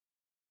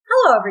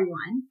Hello,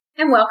 everyone,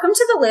 and welcome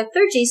to the Live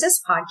Through Jesus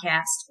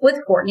podcast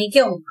with Courtney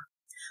Gilmore.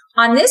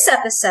 On this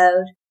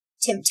episode,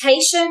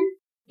 temptation,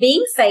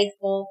 being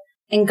faithful,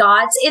 and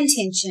God's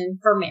intention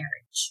for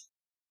marriage.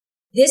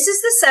 This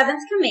is the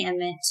seventh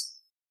commandment.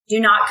 Do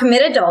not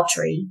commit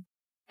adultery.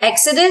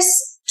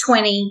 Exodus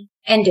 20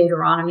 and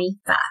Deuteronomy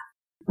 5.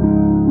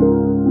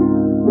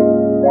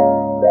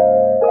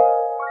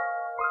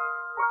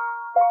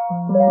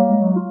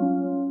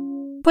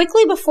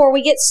 Quickly before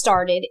we get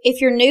started, if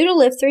you're new to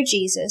Live Through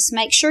Jesus,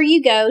 make sure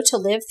you go to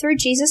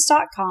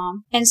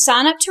livethroughjesus.com and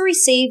sign up to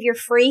receive your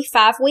free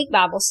 5-week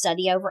Bible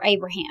study over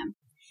Abraham.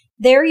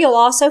 There you'll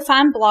also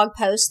find blog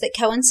posts that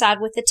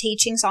coincide with the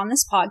teachings on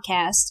this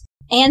podcast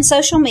and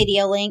social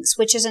media links,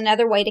 which is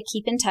another way to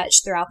keep in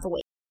touch throughout the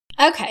week.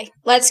 Okay,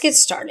 let's get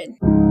started.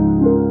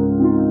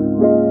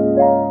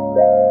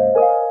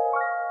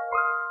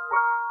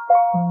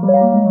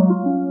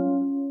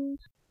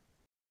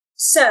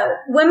 So,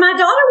 when my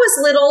daughter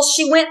was little,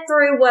 she went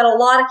through what a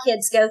lot of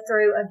kids go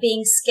through of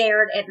being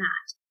scared at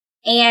night.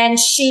 And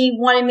she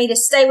wanted me to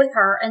stay with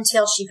her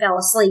until she fell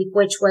asleep,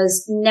 which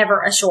was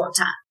never a short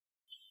time.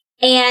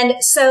 And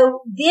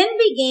so then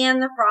began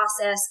the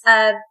process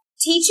of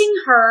teaching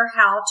her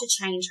how to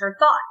change her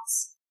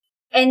thoughts.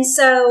 And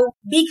so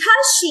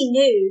because she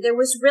knew there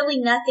was really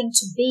nothing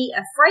to be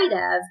afraid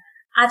of,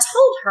 I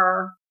told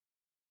her,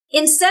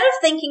 instead of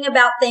thinking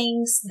about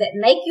things that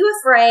make you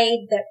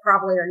afraid, that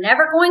probably are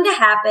never going to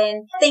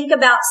happen, think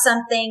about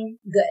something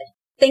good.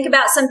 Think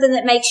about something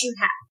that makes you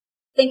happy.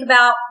 Think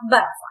about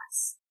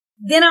butterflies.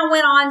 Then I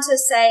went on to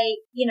say,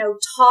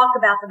 talk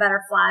about the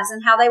butterflies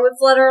and how they would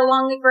flutter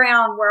along the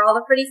ground where all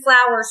the pretty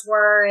flowers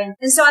were.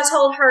 And so I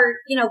told her,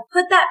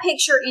 put that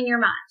picture in your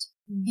mind.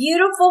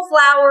 Beautiful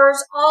flowers,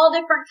 all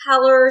different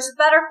colors,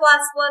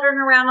 butterflies fluttering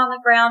around on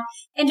the ground,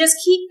 and just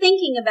keep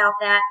thinking about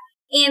that.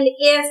 And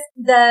if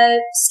the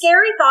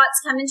scary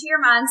thoughts come into your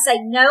mind, say,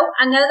 no,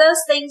 I know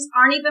those things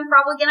aren't even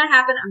probably going to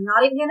happen. I'm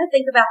not even going to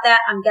think about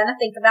that. I'm going to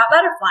think about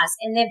butterflies.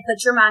 And then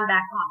put your mind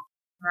back on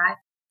it, right?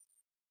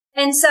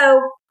 And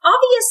so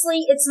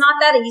obviously it's not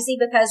that easy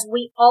because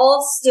we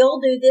all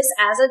still do this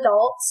as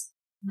adults,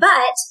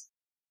 but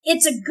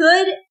it's a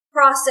good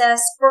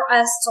process for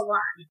us to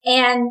learn.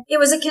 And it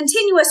was a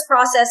continuous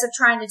process of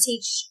trying to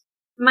teach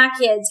my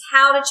kids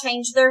how to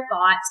change their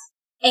thoughts.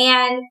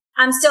 And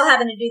I'm still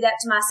having to do that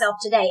to myself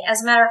today.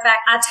 As a matter of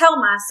fact, I tell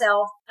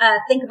myself,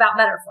 think about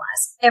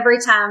butterflies every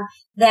time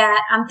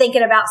that I'm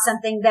thinking about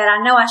something that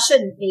I know I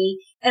shouldn't be.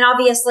 And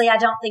obviously I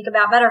don't think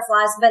about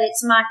butterflies, but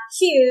it's my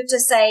cue to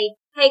say,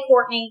 hey,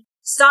 Courtney,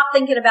 stop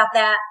thinking about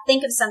that.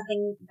 Think of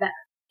something better.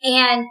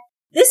 And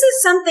this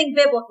is something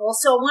biblical.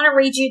 So I want to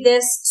read you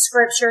this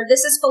scripture.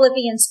 This is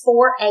Philippians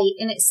 4:8,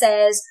 and it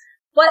says,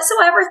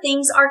 whatsoever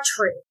things are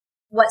true,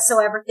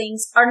 whatsoever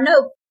things are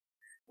noble,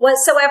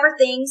 whatsoever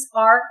things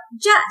are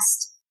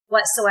just,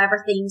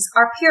 whatsoever things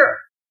are pure,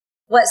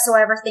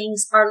 whatsoever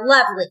things are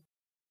lovely,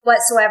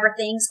 whatsoever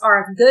things are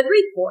of good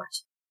report.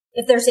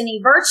 If there's any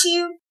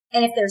virtue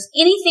and if there's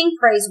anything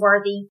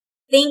praiseworthy,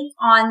 think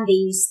on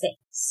these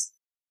things.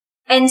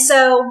 And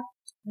so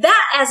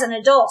that as an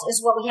adult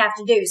is what we have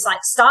to do. It's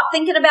like, stop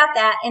thinking about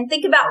that and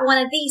think about one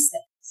of these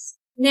things.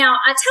 Now,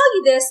 I tell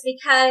you this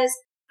because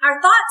our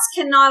thoughts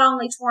can not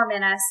only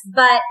torment us,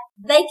 but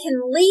they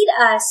can lead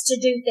us to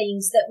do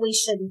things that we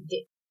shouldn't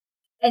do.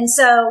 And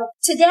so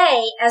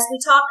today, as we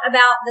talk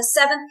about the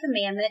seventh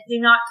commandment, do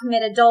not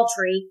commit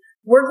adultery,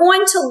 we're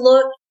going to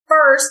look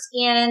first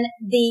in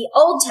the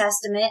Old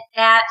Testament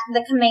at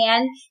the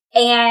command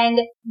and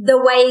the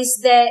ways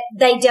that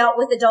they dealt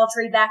with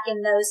adultery back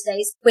in those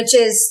days, which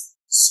is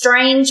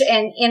strange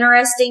and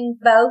interesting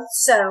both.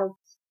 So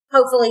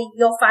hopefully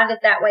you'll find it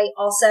that way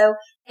also.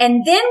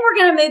 And then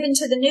we're going to move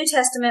into the New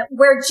Testament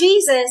where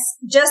Jesus,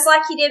 just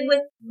like he did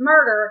with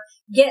murder,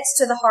 gets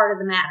to the heart of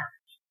the matter.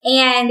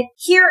 And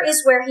here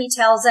is where he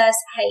tells us,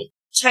 hey,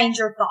 change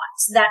your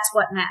thoughts. That's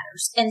what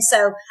matters. And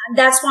so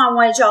that's why I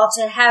wanted y'all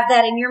to have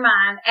that in your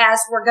mind as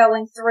we're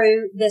going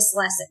through this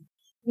lesson.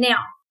 Now,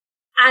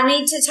 I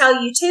need to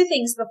tell you two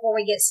things before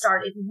we get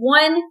started.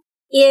 One,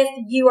 if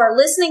you are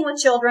listening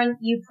with children,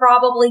 you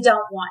probably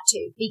don't want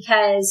to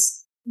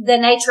because the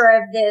nature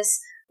of this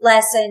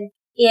lesson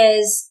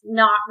is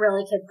not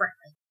really kid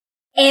friendly.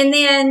 And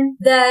then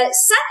the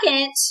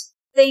second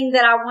thing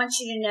that I want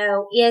you to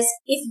know is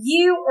if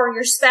you or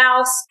your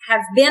spouse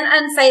have been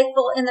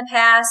unfaithful in the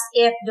past,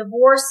 if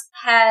divorce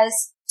has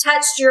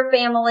touched your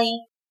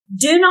family,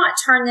 do not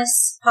turn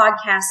this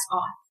podcast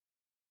off.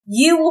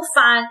 You will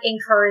find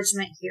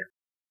encouragement here.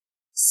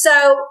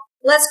 So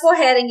let's go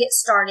ahead and get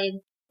started.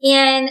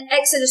 In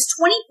Exodus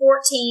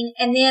 20:14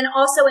 and then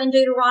also in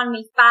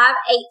Deuteronomy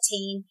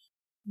 5:18,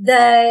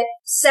 the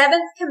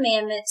seventh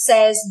commandment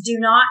says, do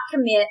not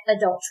commit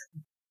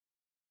adultery.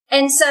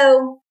 And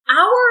so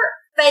our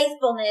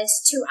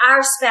faithfulness to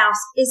our spouse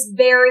is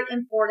very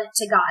important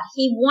to God.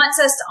 He wants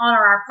us to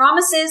honor our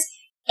promises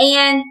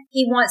and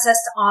he wants us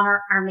to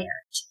honor our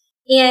marriage.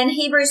 In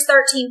Hebrews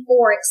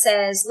 13:4, it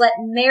says, let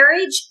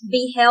marriage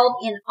be held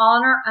in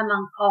honor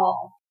among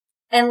all,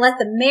 and let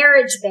the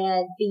marriage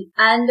bed be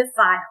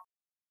undefiled.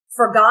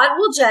 For God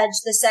will judge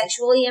the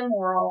sexually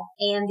immoral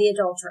and the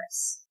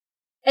adulteress.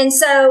 And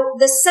so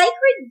the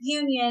sacred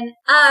union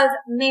of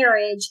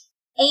marriage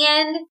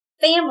and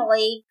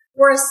family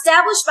were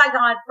established by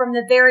God from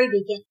the very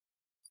beginning.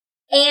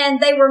 And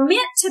they were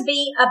meant to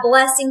be a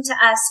blessing to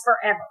us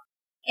forever.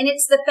 And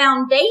it's the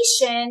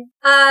foundation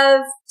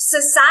of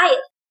society.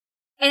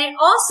 And it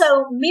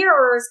also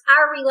mirrors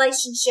our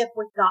relationship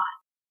with God.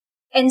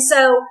 And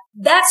so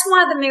that's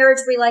why the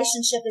marriage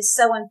relationship is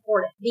so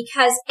important,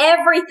 because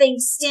everything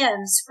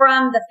stems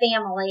from the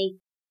family,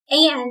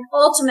 and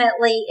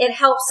ultimately it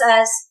helps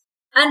us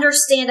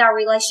understand our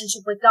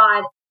relationship with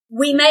God.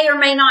 We may or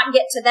may not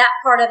get to that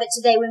part of it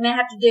today. We may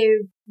have to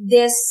do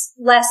this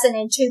lesson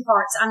in 2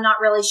 parts. I'm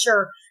not really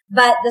sure.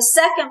 But the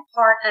second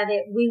part of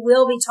it, we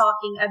will be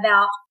talking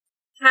about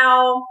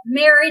how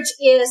marriage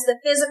is the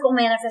physical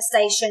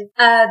manifestation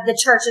of the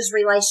church's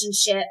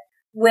relationship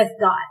with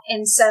God.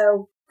 And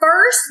so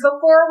first,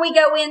 before we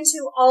go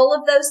into all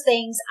of those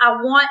things, I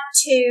want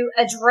to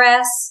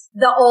address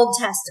the Old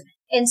Testament.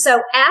 And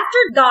so after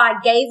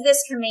God gave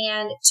this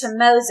command to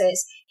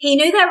Moses, he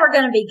knew they were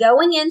going to be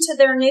going into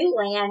their new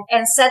land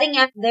and setting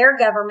up their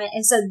government.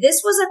 And so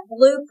this was a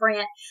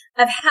blueprint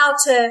of how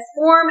to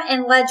form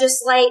and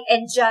legislate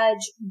and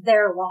judge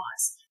their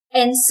laws.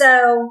 And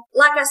so,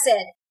 like I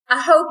said,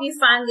 I hope you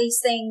find these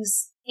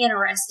things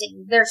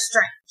interesting. They're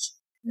strange.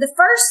 The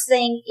first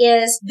thing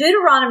is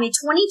Deuteronomy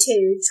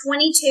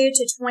 22:22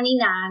 to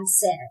 29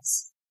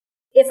 says,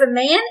 if a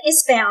man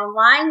is found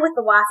lying with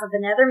the wife of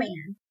another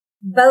man,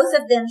 both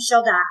of them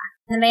shall die,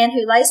 the man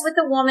who lays with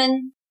the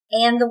woman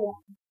and the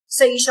woman.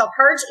 So you shall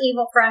purge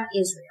evil from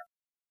Israel.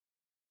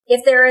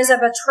 If there is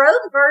a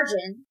betrothed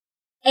virgin,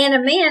 and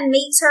a man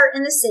meets her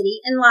in the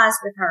city and lies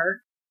with her,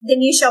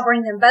 then you shall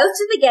bring them both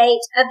to the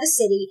gate of the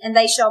city, and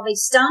they shall be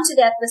stoned to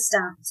death with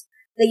stones.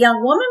 The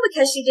young woman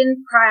because she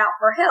didn't cry out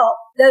for help,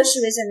 though she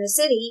was in the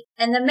city,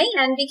 and the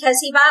man because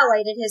he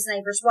violated his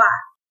neighbor's wife.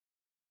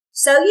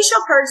 So you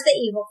shall purge the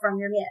evil from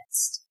your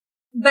midst.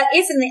 But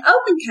if in the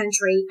open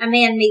country a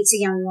man meets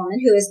a young woman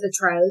who is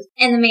betrothed,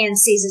 and the man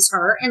seizes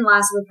her and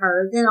lies with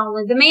her, then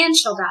only the man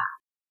shall die.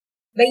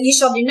 But you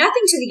shall do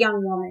nothing to the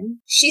young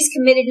woman. She's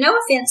committed no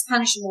offense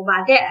punishable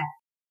by death.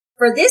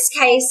 For this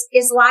case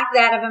is like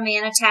that of a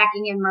man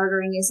attacking and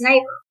murdering his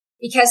neighbor,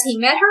 because he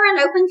met her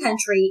in open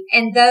country,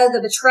 and though the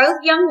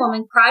betrothed young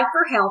woman cried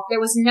for help, there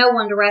was no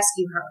one to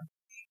rescue her.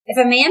 If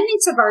a man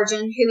meets a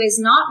virgin who is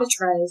not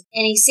betrothed,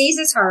 and he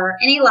seizes her,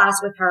 and he lies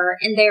with her,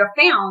 and they are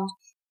found,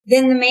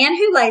 then the man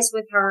who lays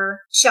with her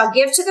shall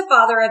give to the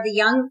father of the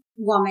young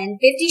woman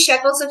 50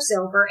 shekels of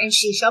silver, and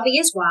she shall be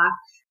his wife,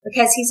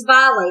 because he's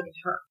violated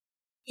her.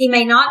 He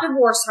may not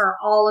divorce her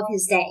all of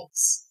his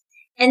days.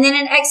 And then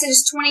in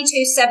Exodus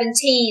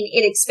 22:17,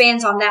 it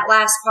expands on that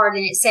last part,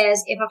 and it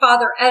says, if a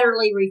father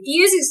utterly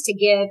refuses to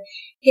give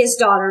his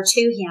daughter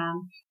to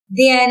him,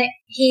 then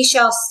he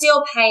shall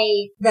still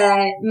pay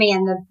the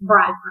man the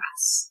bride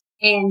price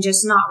and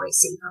just not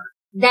receive her.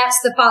 That's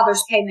the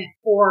father's payment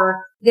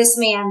for this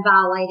man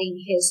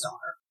violating his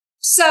daughter.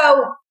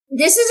 So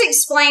this is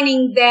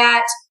explaining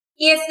that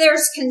if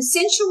there's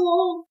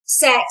consensual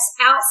sex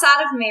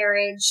outside of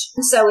marriage,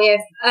 so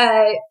if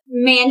a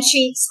man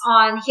cheats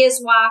on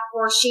his wife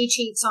or she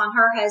cheats on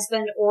her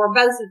husband or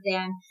both of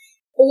them,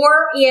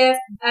 or if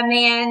a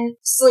man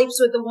sleeps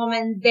with a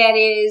woman that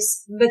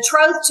is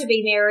betrothed to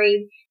be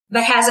married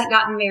but hasn't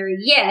gotten married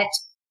yet,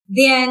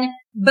 then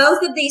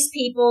both of these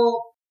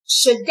people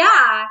should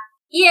die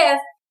if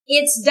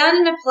it's done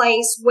in a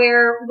place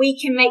where we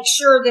can make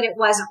sure that it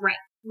wasn't rape,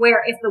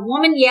 where if the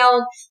woman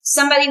yelled,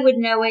 somebody would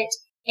know it.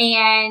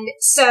 And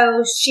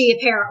so she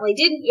apparently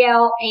didn't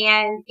yell,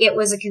 and it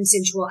was a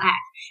consensual act.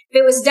 If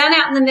it was done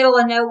out in the middle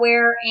of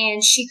nowhere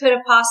and she could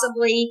have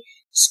possibly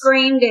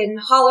screamed and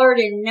hollered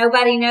and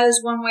nobody knows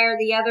one way or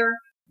the other,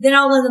 then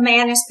only the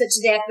man is put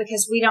to death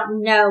because we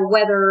don't know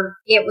whether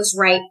it was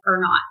rape or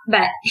not.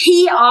 But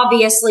he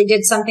obviously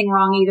did something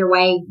wrong either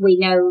way. We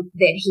know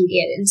that he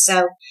did. And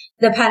so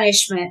the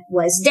punishment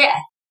was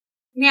death.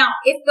 Now,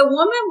 if the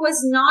woman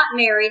was not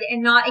married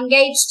and not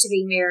engaged to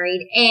be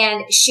married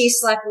and she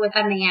slept with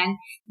a man,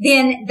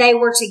 then they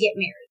were to get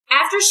married.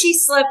 After she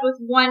slept with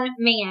one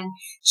man,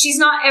 she's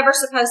not ever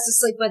supposed to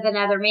sleep with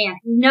another man.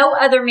 No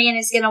other man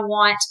is going to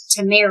want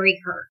to marry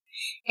her.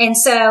 And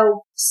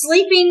so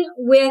sleeping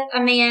with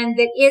a man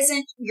that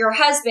isn't your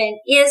husband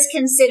is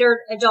considered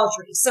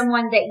adultery,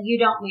 someone that you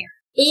don't marry,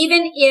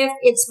 even if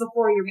it's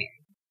before you're married.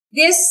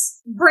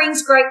 This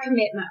brings great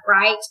commitment,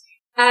 right?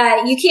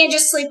 You can't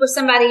just sleep with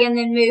somebody and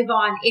then move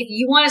on. If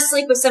you want to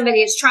sleep with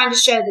somebody, it's trying to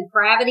show the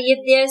gravity of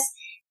this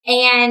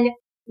and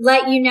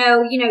let you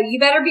know, you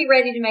better be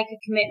ready to make a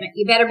commitment.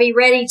 You better be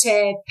ready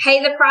to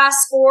pay the price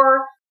for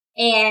her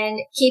and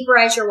keep her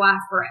as your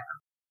wife forever.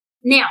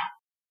 Now,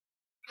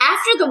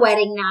 after the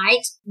wedding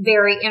night,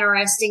 very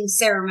interesting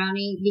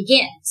ceremony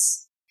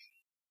begins.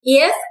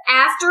 If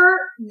after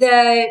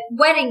the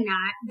wedding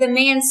night, the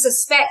man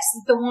suspects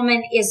that the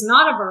woman is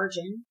not a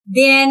virgin,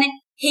 then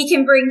he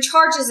can bring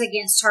charges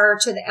against her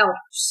to the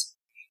elders.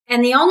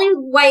 And the only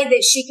way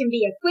that she can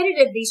be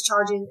acquitted of these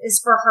charges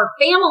is for her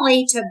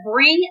family to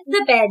bring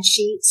the bed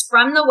sheets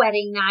from the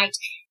wedding night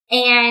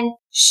and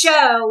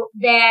show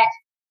that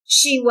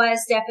she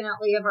was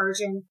definitely a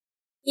virgin.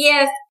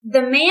 If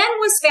the man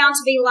was found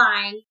to be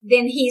lying,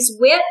 then he's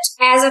whipped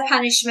as a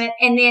punishment,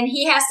 and then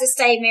he has to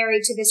stay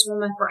married to this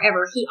woman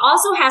forever. He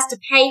also has to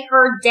pay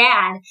her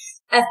dad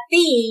a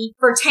fee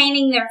for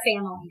tainting their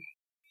family.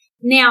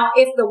 Now,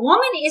 if the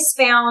woman is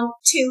found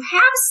to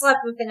have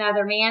slept with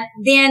another man,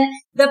 then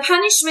the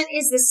punishment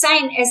is the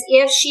same as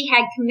if she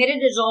had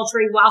committed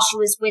adultery while she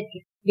was with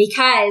him,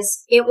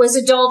 because it was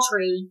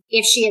adultery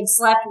if she had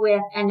slept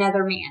with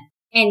another man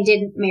and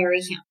didn't marry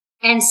him.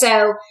 And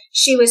so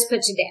she was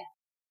put to death.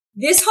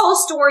 This whole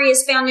story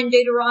is found in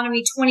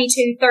Deuteronomy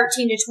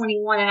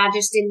 22:13-21, and I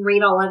just didn't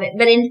read all of it.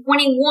 But in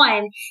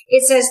 21,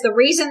 it says the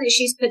reason that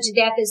she's put to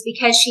death is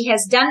because she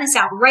has done this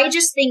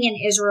outrageous thing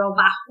in Israel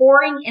by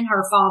whoring in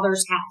her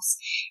father's house.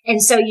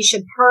 And so you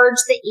should purge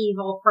the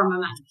evil from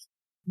among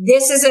you.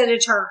 This is a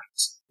deterrent,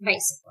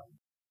 basically.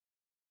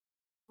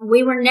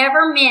 We were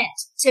never meant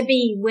to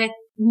be with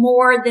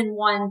more than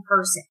one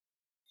person.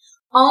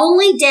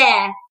 Only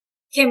death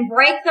can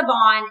break the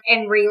bond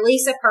and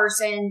release a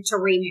person to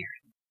remarry.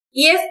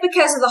 If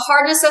because of the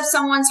hardness of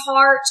someone's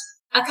heart,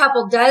 a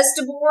couple does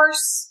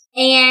divorce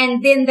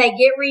and then they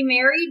get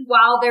remarried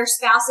while their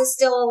spouse is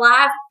still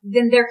alive,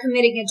 then they're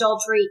committing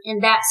adultery in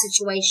that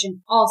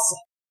situation also.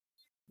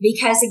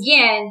 Because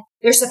again,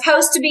 they're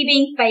supposed to be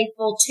being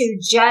faithful to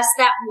just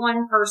that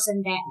one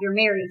person that you're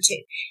married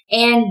to.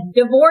 And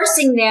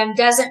divorcing them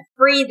doesn't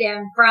free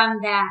them from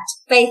that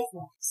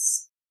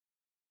faithfulness.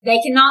 They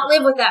cannot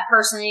live with that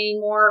person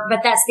anymore,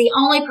 but that's the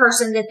only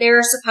person that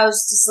they're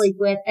supposed to sleep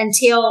with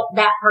until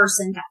that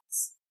person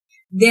dies.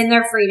 Then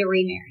they're free to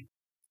remarry.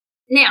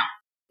 Now,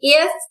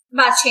 if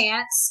by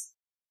chance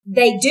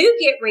they do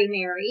get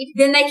remarried,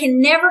 then they can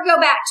never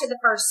go back to the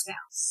first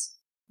spouse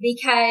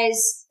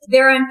because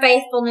their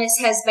unfaithfulness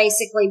has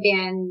basically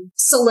been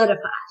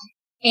solidified.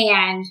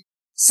 And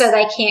so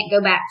they can't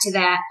go back to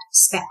that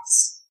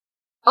spouse.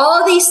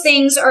 All of these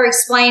things are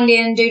explained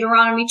in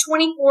Deuteronomy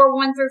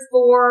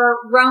 24:1-4,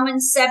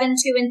 Romans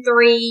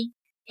 7:2-3,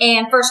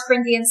 and 1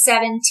 Corinthians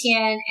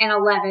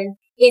 7:10-11,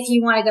 if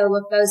you want to go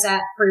look those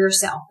up for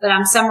yourself. But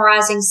I'm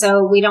summarizing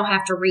so we don't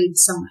have to read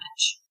so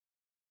much.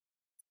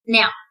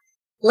 Now,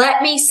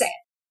 let me say,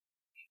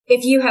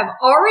 if you have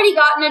already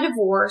gotten a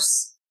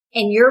divorce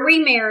and you're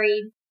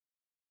remarried,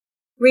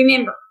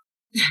 remember,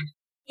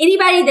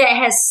 anybody that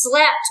has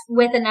slept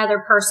with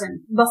another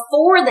person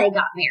before they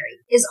got married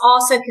is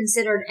also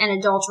considered an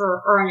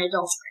adulterer or an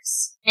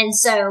adulteress. And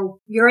so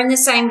you're in the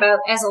same boat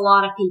as a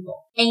lot of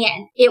people.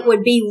 And it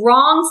would be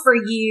wrong for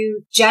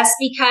you just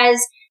because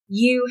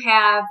you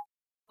have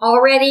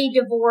already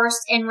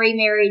divorced and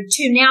remarried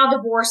to now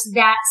divorce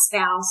that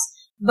spouse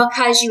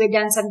because you had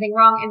done something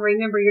wrong. And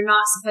remember, you're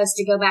not supposed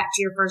to go back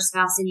to your first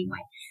spouse anyway.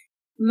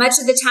 Much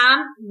of the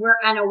time, we're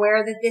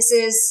unaware that this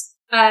is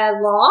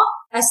law,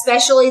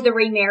 especially the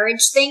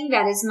remarriage thing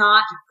that is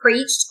not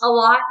preached a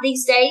lot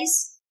these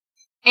days.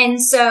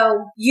 And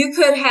so you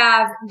could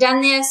have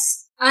done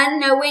this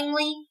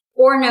unknowingly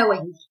or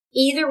knowingly.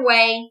 Either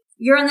way,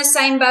 you're in the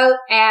same boat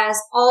as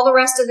all the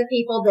rest of the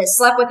people that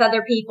slept with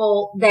other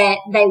people that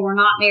they were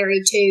not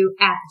married to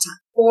at the time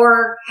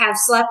or have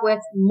slept with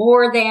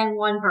more than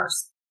one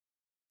person.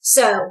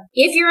 So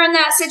if you're in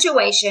that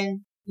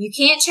situation, you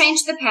can't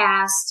change the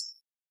past.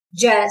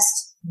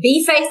 Just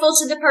be faithful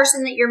to the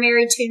person that you're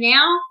married to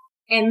now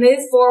and move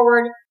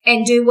forward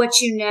and do what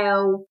you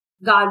know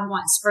God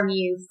wants from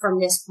you from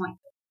this point.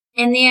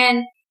 And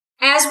then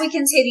as we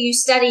continue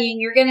studying,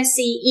 you're going to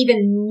see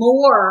even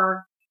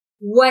more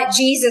what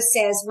Jesus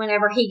says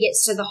whenever he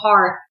gets to the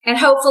heart. And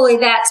hopefully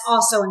that's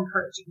also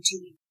encouraging to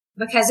you.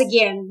 Because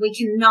again, we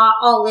cannot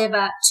all live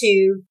up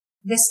to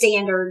the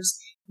standards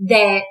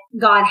that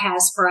God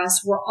has for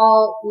us. We're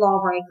all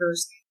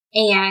lawbreakers.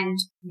 And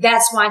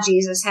that's why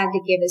Jesus had to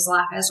give his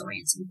life as a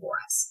ransom for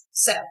us.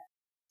 So,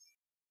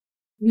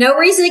 no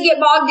reason to get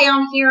bogged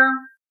down here.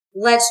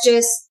 Let's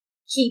just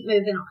keep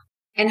moving on.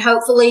 And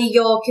hopefully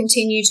you'll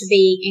continue to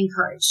be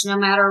encouraged no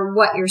matter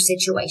what your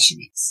situation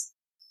is.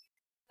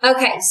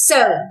 Okay,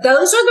 so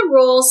those are the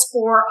rules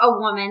for a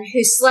woman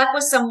who slept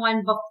with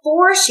someone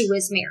before she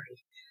was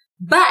married.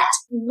 But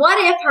what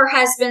if her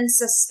husband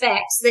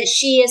suspects that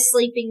she is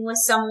sleeping with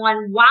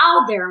someone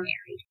while they're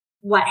married?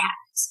 What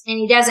happens? And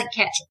he doesn't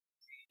catch her.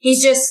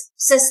 He's just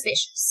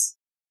suspicious.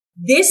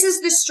 This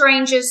is the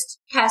strangest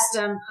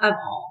custom of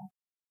all.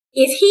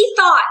 If he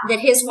thought that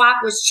his wife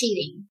was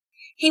cheating,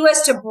 he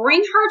was to bring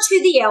her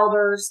to the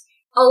elders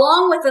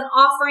along with an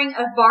offering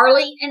of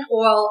barley and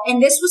oil,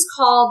 and this was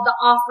called the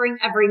offering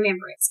of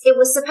remembrance. It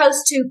was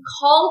supposed to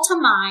call to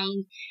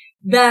mind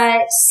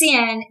the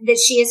sin that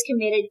she has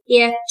committed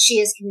if she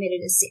has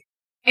committed a sin.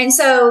 And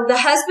so the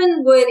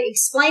husband would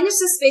explain his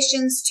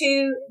suspicions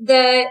to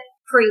the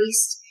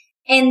priest,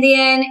 and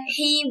then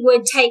he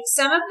would take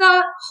some of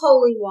the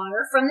holy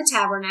water from the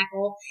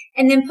tabernacle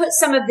and then put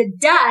some of the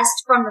dust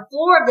from the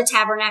floor of the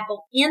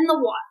tabernacle in the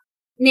water.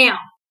 Now,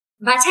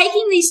 by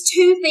taking these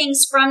two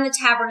things from the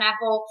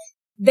tabernacle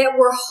that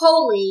were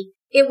holy,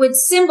 it would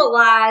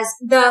symbolize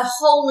the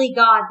holy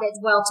God that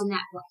dwelt in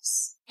that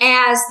place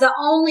as the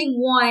only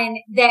one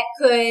that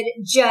could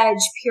judge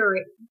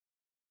purity.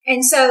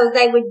 And so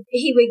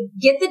he would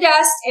get the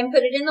dust and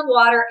put it in the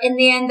water, and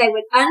then they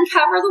would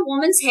uncover the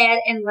woman's head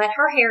and let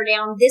her hair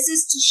down. This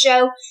is to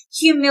show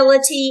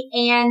humility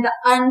and the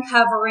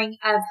uncovering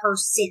of her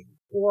sin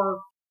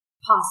or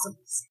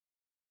possible sin.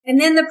 And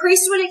then the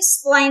priest would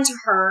explain to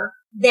her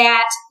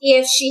that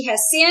if she has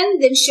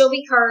sinned, then she'll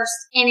be cursed.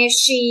 And if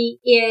she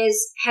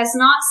has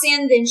not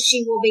sinned, then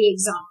she will be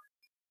exonerated.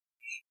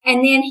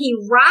 And then he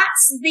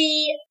writes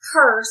the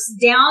curse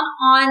down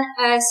on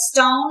a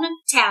stone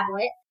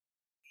tablet,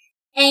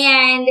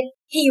 and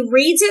he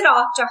reads it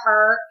off to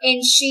her,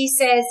 and she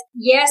says,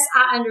 yes,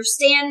 I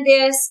understand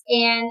this,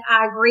 and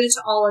I agree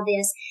to all of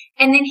this.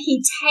 And then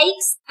he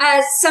takes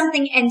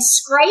something and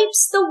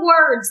scrapes the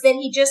words that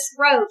he just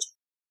wrote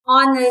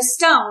on the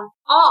stone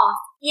off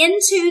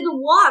into the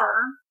water,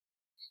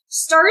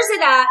 stirs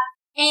it up,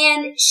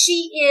 and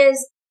she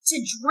is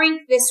to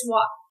drink this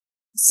water.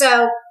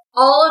 So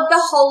all of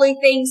the holy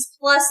things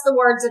plus the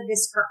words of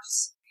this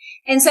curse.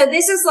 And so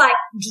this is like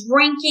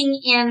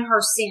drinking in her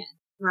sin,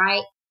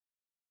 right?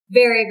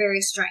 Very,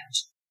 very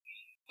strange.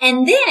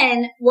 And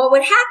then what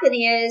would happen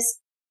is,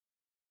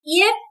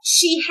 if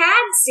she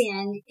had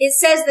sinned, it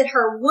says that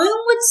her womb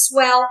would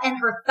swell and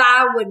her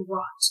thigh would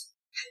rot.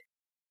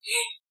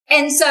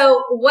 And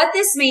so what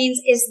this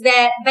means is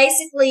that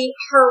basically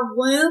her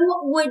womb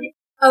would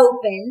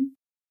open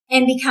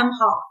and become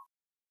hollow,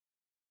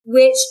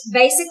 which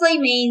basically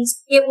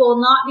means it will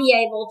not be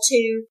able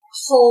to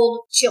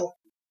hold children.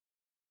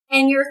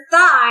 And your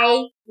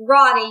thigh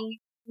rotting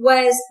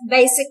was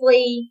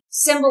basically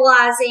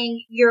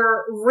symbolizing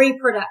your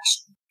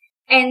reproduction.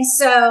 And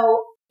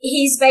so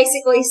he's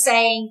basically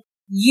saying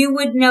you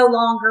would no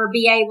longer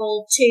be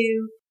able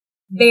to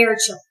bear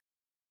children.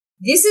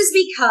 This is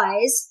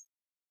because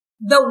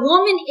the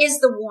woman is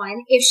the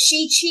one, if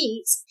she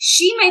cheats,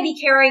 she may be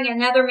carrying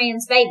another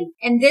man's baby.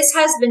 And this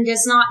husband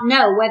does not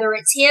know whether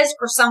it's his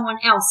or someone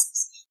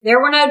else's. There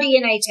were no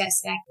DNA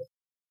tests back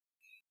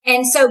then.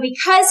 And so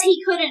because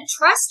he couldn't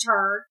trust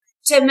her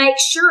to make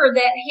sure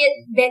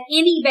that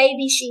any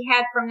baby she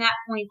had from that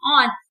point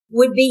on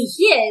would be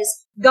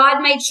his,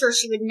 God made sure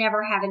she would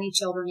never have any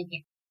children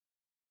again.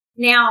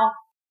 Now,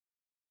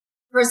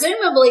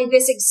 presumably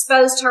this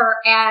exposed her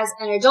as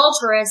an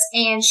adulteress,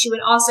 and she would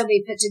also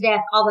be put to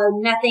death, although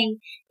nothing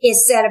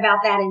is said about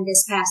that in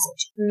this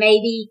passage.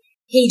 Maybe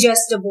he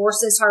just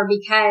divorces her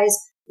because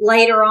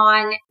later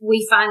on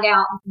we find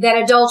out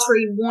that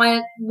adultery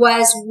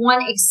was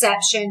one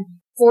exception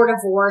for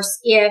divorce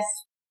if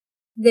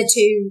the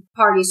two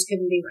parties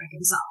couldn't be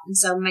reconciled. And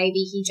so maybe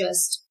he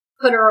just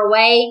put her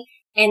away,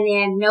 and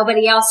then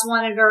nobody else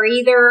wanted her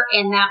either,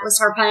 and that was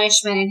her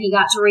punishment, and he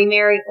got to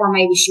remarry, or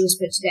maybe she was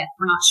put to death.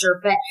 We're not sure.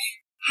 But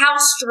how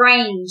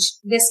strange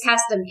this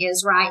custom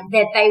is, right?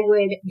 That they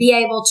would be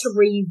able to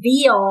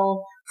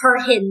reveal her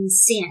hidden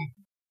sin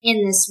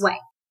in this way.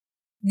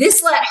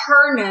 This let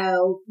her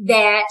know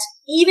that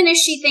even if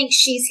she thinks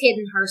she's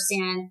hidden her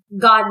sin,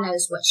 God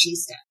knows what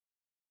she's done.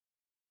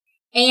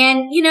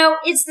 And,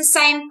 it's the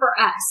same for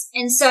us.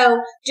 And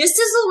so just as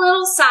a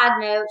little side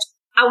note,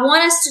 I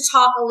want us to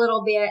talk a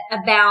little bit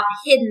about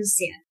hidden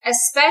sin,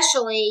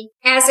 especially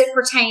as it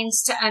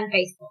pertains to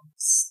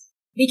unfaithfulness.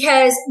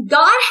 Because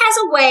God has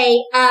a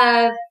way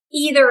of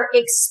either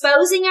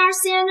exposing our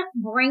sin,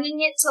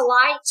 bringing it to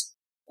light,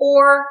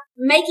 or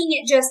making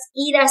it just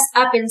eat us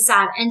up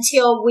inside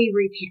until we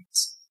repent.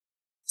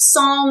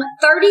 Psalm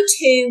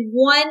 32,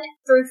 1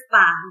 through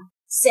 5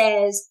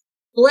 says,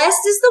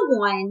 "Blessed is the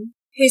one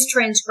whose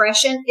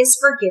transgression is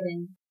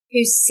forgiven,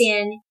 whose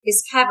sin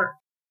is covered.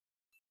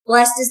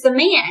 Blessed is the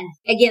man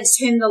against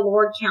whom the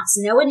Lord counts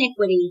no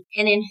iniquity,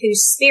 and in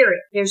whose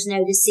spirit there's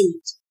no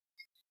deceit.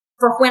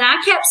 For when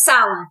I kept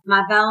silent,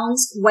 my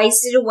bones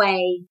wasted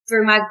away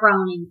through my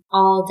groaning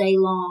all day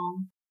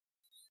long.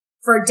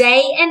 For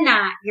day and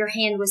night your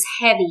hand was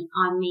heavy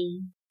on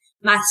me.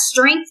 My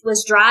strength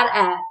was dried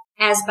up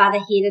as by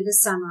the heat of the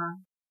summer.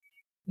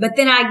 But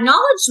then I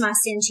acknowledged my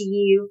sin to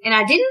you, and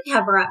I didn't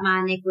cover up my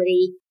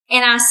iniquity.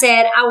 And I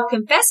said, I will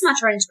confess my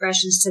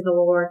transgressions to the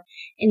Lord,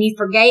 and you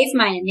forgave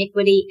my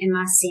iniquity and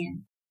my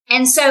sin."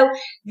 And so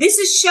this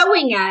is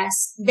showing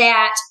us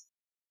that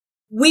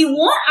we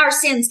want our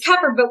sins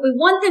covered, but we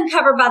want them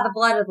covered by the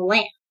blood of the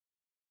Lamb.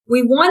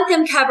 We want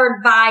them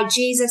covered by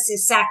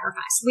Jesus'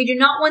 sacrifice. We do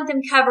not want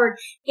them covered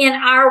in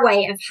our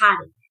way of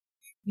hiding.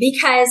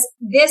 Because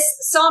this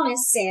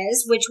psalmist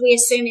says, which we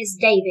assume is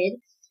David,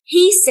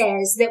 he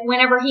says that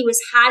whenever he was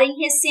hiding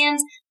his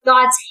sins,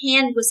 God's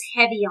hand was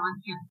heavy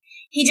on him.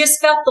 He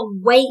just felt the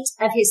weight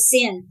of his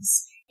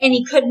sins, and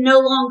he could no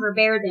longer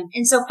bear them.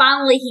 And so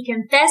finally he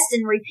confessed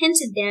and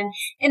repented them,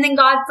 and then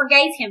God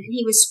forgave him, and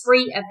he was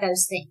free of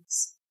those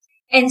things.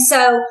 And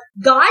so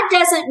God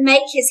doesn't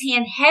make his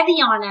hand heavy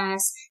on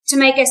us to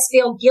make us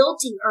feel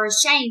guilty or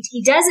ashamed.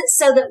 He does it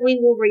so that we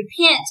will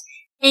repent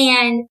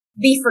and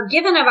be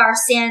forgiven of our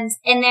sins,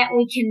 and that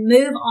we can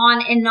move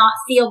on and not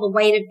feel the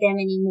weight of them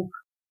anymore.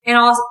 And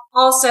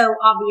also,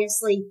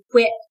 obviously,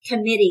 quit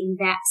committing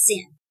that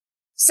sin.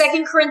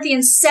 2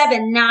 Corinthians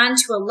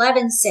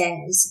 7:9-11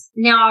 says,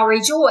 "Now I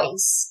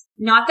rejoice,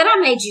 not that I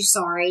made you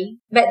sorry,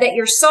 but that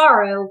your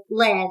sorrow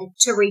led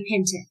to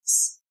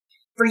repentance.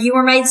 For you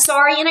were made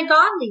sorry in a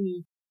godly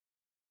manner,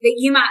 that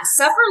you might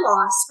suffer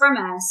loss from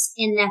us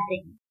in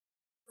nothing.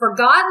 For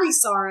godly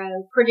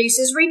sorrow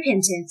produces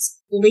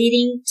repentance,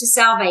 leading to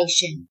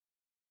salvation,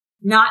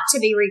 not to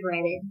be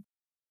regretted.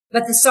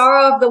 But the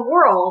sorrow of the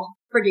world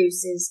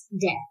produces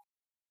death."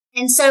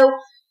 And so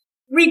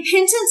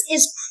repentance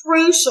is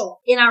crucial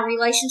in our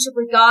relationship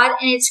with God,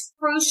 and it's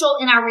crucial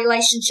in our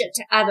relationship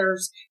to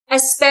others,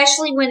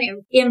 especially when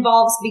it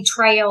involves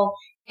betrayal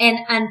and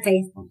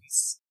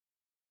unfaithfulness.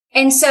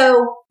 And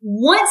so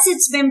once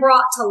it's been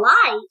brought to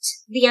light,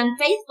 the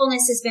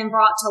unfaithfulness has been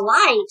brought to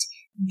light,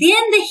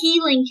 then the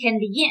healing can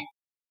begin.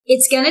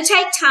 It's going to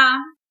take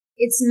time.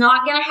 It's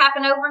not going to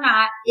happen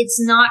overnight.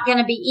 It's not going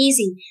to be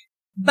easy.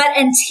 But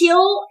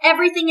until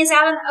everything is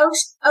out in the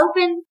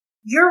open,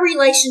 your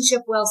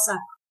relationship will suffer.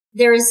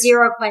 There is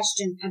zero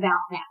question about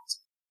that.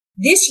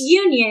 This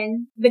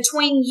union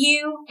between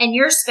you and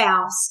your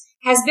spouse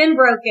has been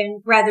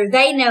broken, whether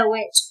they know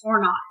it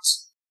or not.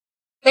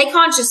 They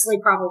consciously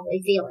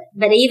probably feel it,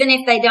 but even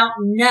if they don't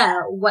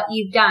know what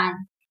you've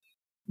done,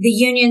 the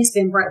union's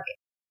been broken.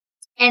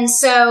 And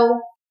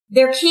so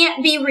there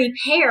can't be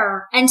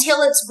repair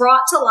until it's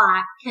brought to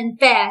light,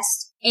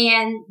 confessed,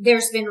 and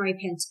there's been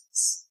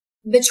repentance.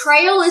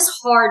 Betrayal is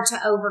hard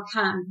to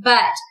overcome,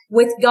 but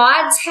with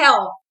God's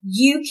help,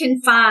 you can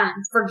find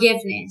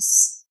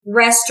forgiveness,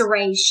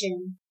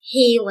 restoration,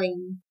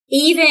 healing,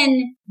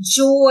 even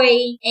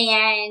joy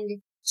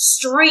and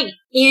strength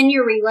in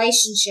your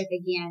relationship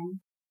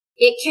again.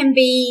 It can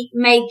be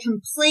made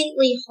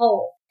completely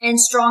whole and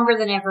stronger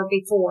than ever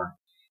before.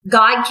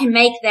 God can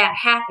make that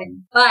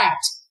happen, but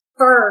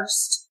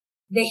first,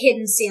 the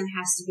hidden sin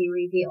has to be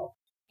revealed,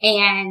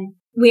 and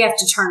we have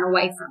to turn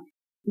away from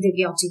it, the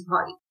guilty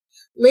party.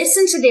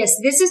 Listen to this.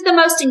 This is the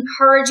most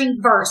encouraging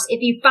verse.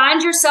 If you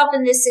find yourself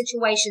in this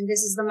situation,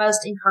 this is the most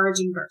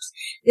encouraging verse.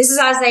 This is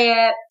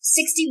Isaiah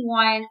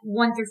 61,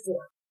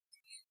 1-4.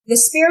 "The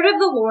Spirit of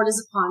the Lord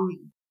is upon me,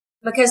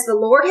 because the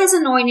Lord has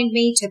anointed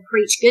me to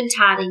preach good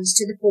tidings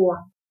to the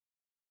poor."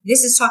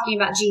 This is talking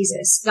about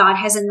Jesus. God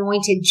has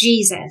anointed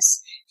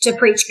Jesus to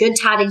preach good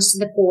tidings to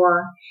the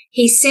poor.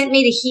 He sent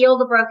me to heal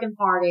the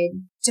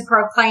brokenhearted, to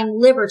proclaim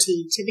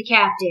liberty to the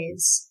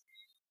captives,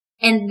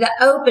 and the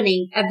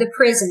opening of the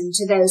prison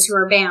to those who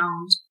are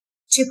bound,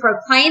 to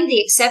proclaim the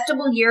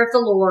acceptable year of the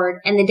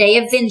Lord and the day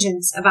of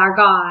vengeance of our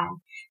God,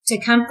 to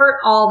comfort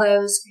all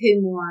those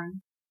who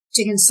mourn,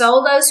 to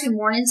console those who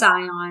mourn in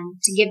Zion,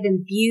 to give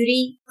them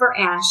beauty for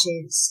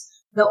ashes,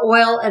 the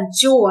oil of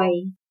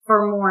joy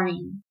for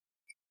mourning,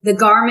 the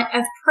garment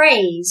of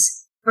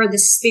praise for the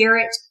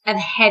spirit of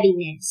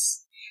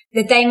heaviness,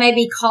 that they may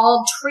be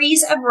called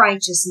trees of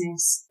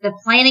righteousness, the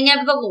planting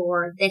of the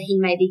Lord, that he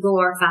may be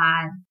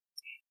glorified.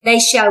 They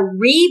shall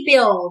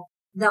rebuild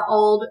the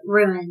old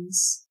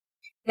ruins.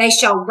 They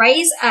shall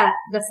raise up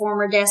the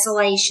former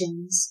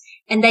desolations,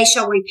 and they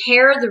shall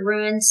repair the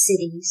ruined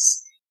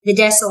cities, the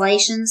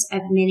desolations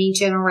of many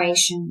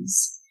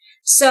generations.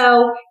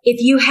 So if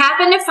you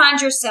happen to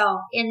find yourself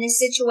in this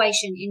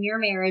situation in your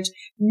marriage,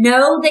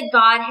 know that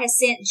God has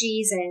sent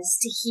Jesus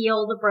to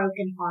heal the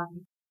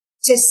brokenhearted,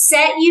 to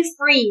set you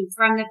free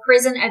from the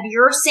prison of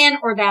your sin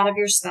or that of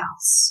your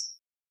spouse,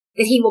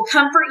 that he will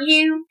comfort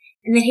you,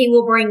 and that he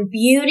will bring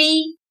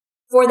beauty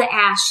for the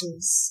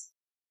ashes,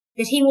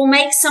 that he will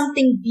make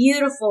something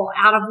beautiful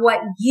out of what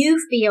you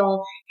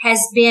feel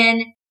has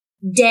been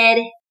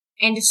dead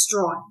and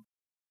destroyed.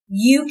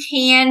 You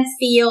can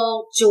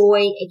feel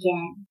joy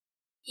again.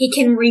 He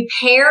can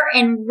repair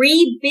and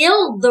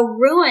rebuild the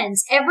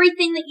ruins.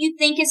 Everything that you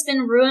think has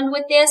been ruined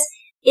with this,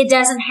 it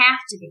doesn't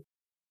have to be.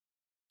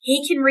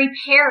 He can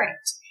repair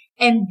it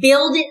and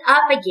build it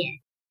up again.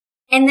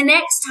 And the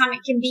next time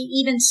it can be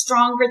even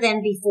stronger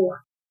than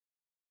before.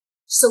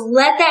 So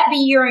let that be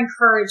your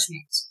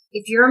encouragement.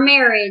 If your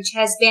marriage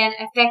has been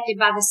affected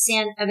by the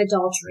sin of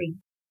adultery,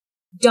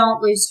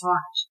 don't lose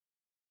heart.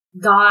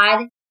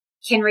 God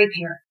can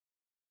repair it.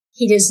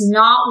 He does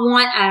not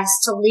want us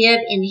to live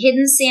in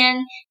hidden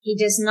sin. He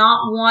does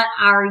not want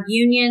our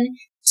union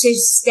to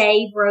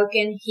stay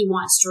broken. He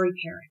wants to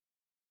repair it.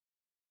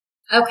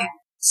 Okay,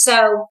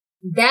 so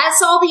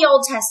that's all the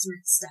Old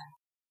Testament stuff.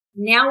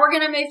 Now we're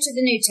going to move to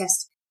the New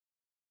Testament.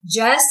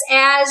 Just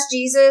as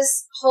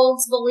Jesus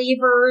holds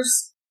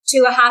believers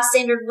to a high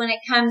standard when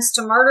it comes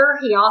to murder,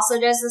 he also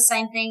does the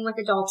same thing with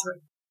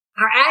adultery.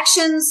 Our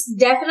actions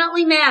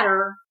definitely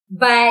matter,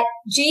 but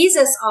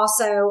Jesus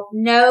also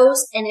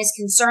knows and is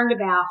concerned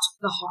about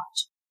the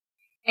heart.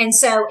 And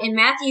so in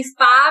Matthew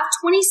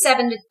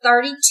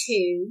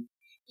 5:27-32,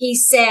 he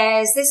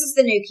says, this is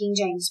the New King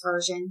James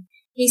Version.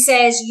 He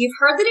says, "You've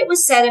heard that it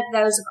was said of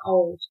those of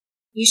old,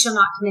 you shall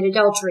not commit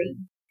adultery.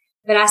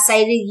 But I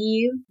say to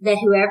you that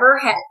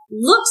whoever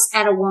looks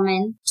at a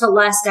woman to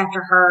lust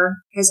after her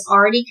has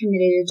already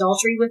committed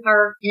adultery with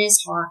her in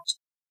his heart.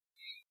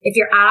 If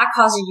your eye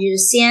causes you to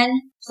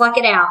sin, pluck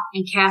it out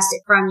and cast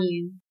it from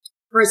you.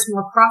 For it's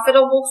more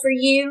profitable for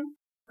you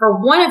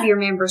for one of your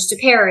members to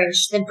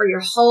perish than for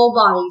your whole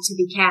body to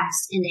be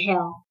cast into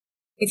hell.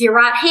 If your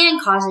right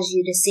hand causes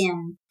you to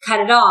sin, cut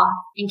it off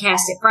and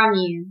cast it from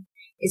you.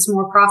 It's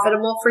more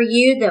profitable for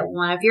you that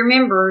one of your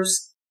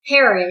members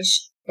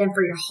perish than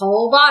for your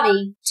whole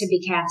body to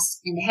be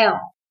cast into hell.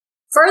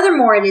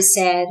 Furthermore, it is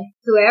said,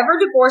 whoever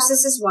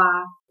divorces his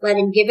wife, let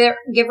him give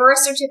her a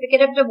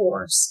certificate of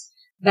divorce.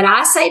 But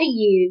I say to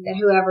you that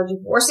whoever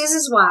divorces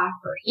his wife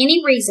for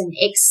any reason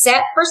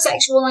except for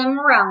sexual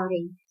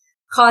immorality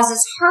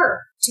causes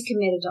her to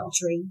commit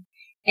adultery.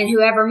 And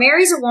whoever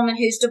marries a woman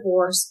who's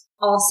divorced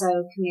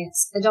also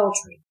commits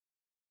adultery.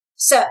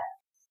 So,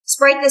 let's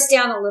break this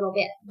down a little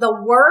bit. The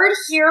word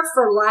here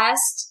for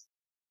lust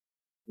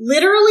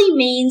literally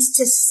means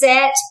to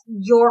set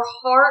your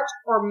heart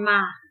or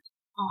mind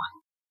on.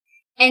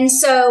 And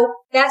so,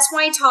 that's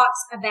why he talks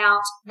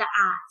about the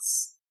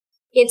eyes.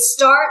 It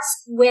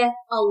starts with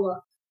a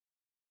look.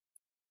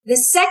 The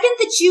second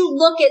that you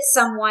look at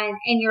someone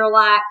and you're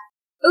like,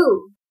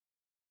 ooh,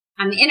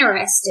 I'm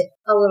interested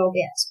a little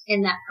bit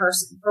in that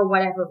person for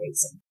whatever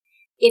reason.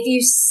 If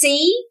you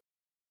see,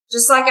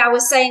 just like I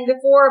was saying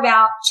before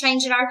about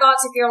changing our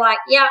thoughts, if you're like,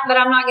 yeah, but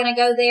I'm not going to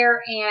go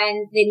there,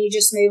 and then you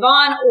just move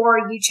on,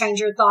 or you change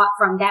your thought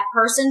from that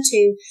person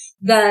to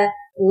the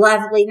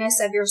loveliness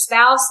of your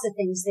spouse, the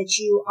things that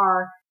you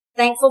are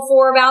thankful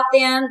for about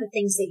them, the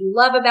things that you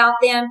love about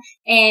them,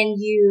 and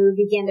you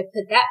begin to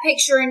put that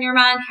picture in your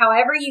mind,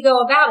 however you go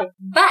about it.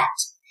 But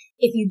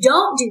if you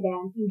don't do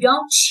that, you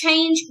don't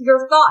change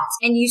your thoughts,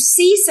 and you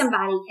see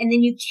somebody and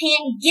then you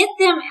can't get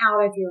them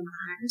out of your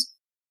mind,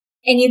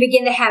 and you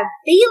begin to have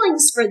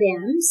feelings for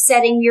them,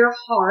 setting your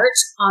heart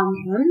on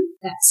them.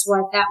 That's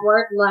what that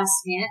word lust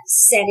meant,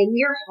 setting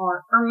your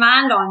heart or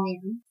mind on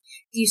them.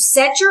 If you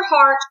set your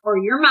heart or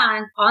your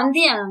mind on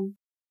them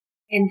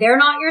and they're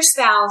not your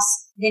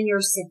spouse, then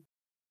you're sinning.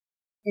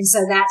 And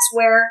so that's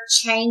where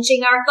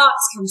changing our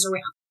thoughts comes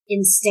around.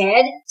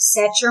 Instead,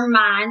 set your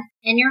mind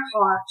and your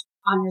heart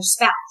on your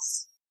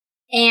spouse.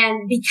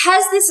 And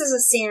because this is a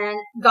sin,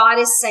 God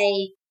is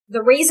saying,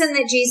 the reason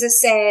that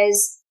Jesus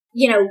says,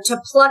 to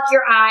pluck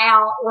your eye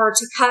out or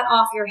to cut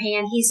off your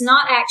hand, he's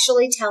not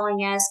actually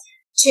telling us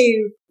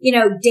to,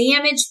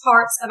 damage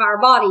parts of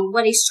our body.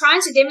 What he's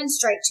trying to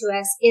demonstrate to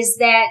us is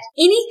that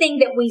anything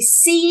that we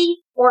see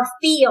or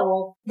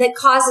feel that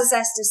causes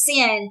us to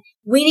sin,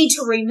 we need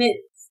to remove.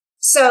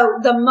 So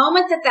the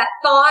moment that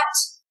thought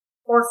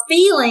or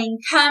feeling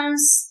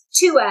comes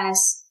to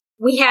us,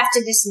 we have to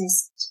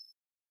dismiss it.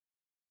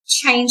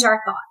 Change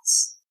our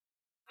thoughts.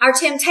 Our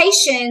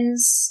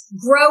temptations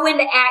grow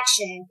into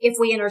action if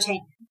we entertain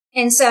them.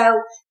 And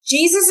so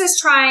Jesus is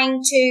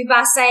trying to,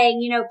 by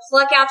saying,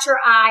 pluck out your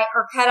eye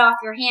or cut off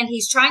your hand,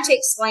 he's trying to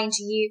explain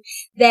to you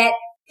that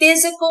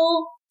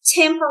physical,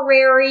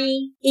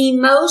 temporary,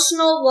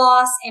 emotional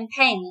loss and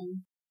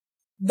pain,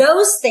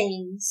 those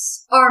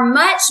things are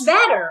much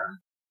better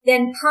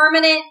than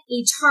permanent,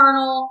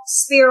 eternal,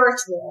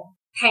 spiritual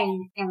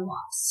pain and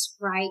loss,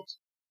 right?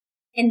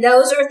 And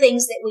those are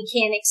things that we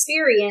can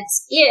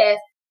experience if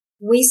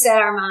we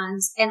set our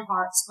minds and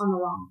hearts on the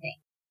wrong thing.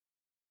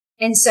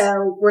 And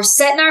so we're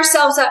setting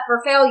ourselves up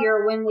for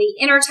failure when we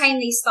entertain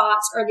these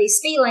thoughts or these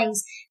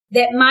feelings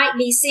that might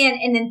be sin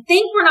and then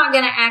think we're not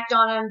going to act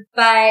on them,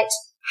 but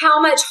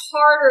how much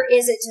harder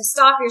is it to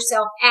stop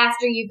yourself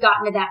after you've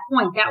gotten to that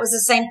point? That was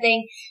the same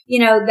thing,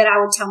 that I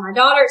would tell my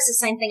daughter. It's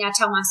the same thing I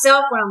tell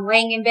myself when I'm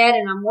laying in bed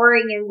and I'm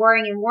worrying and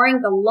worrying and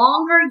worrying. The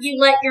longer you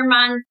let your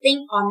mind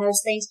think on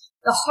those things,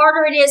 the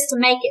harder it is to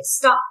make it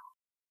stop.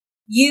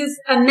 You've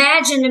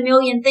imagined a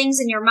million things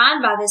in your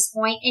mind by this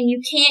point and you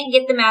can't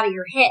get them out of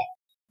your head.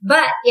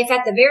 But if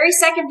at the very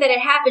second that it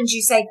happens,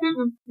 you say,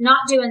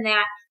 not doing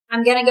that,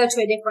 I'm going to go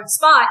to a different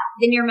spot,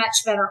 then you're much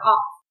better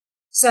off.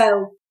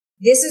 So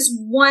this is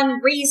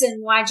one reason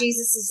why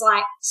Jesus is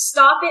like,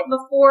 stop it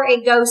before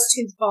it goes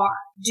too far.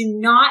 Do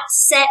not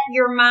set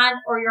your mind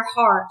or your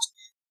heart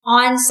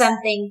on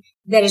something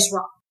that is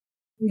wrong.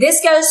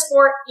 This goes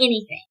for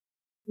anything,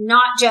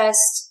 not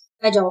just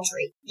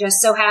adultery. Just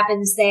so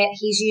happens that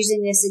he's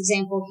using this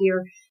example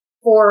here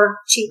for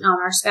cheating on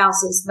our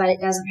spouses, but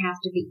it doesn't have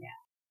to be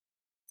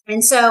that.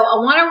 And so I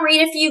want to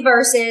read a few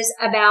verses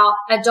about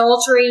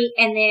adultery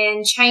and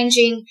then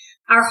changing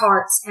our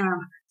hearts and our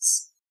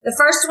minds. The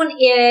first one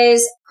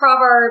is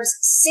Proverbs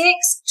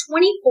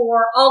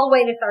 6:24 all the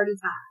way to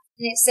 35.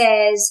 And it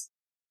says,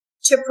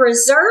 to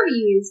preserve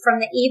you from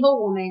the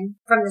evil woman,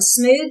 from the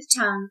smooth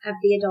tongue of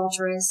the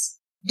adulteress,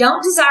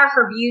 don't desire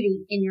her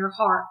beauty in your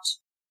heart.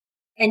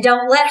 And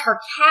don't let her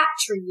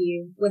capture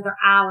you with her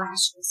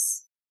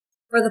eyelashes.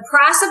 For the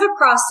price of a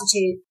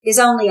prostitute is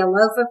only a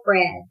loaf of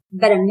bread,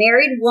 but a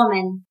married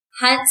woman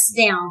hunts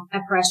down a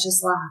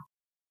precious life.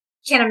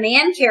 Can a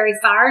man carry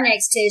fire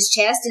next to his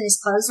chest and his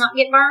clothes not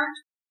get burned?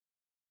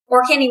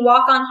 Or can he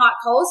walk on hot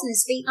coals and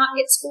his feet not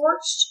get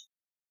scorched?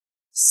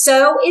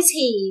 So is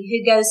he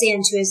who goes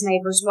in to his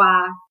neighbor's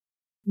wife.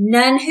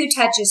 None who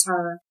touches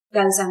her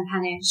goes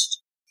unpunished.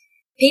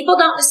 People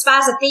don't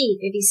despise a thief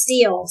if he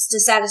steals to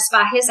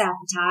satisfy his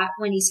appetite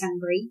when he's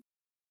hungry.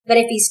 But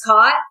if he's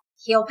caught,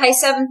 he'll pay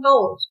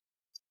sevenfold,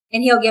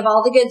 and he'll give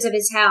all the goods of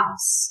his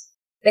house.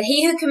 But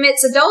he who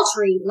commits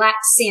adultery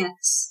lacks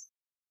sense,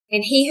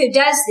 and he who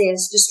does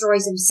this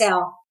destroys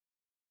himself.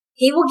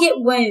 He will get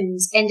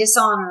wounds and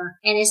dishonor,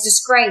 and his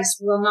disgrace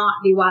will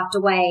not be wiped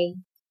away.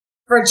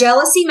 For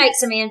jealousy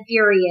makes a man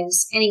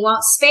furious, and he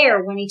won't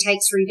spare when he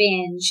takes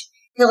revenge.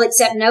 He'll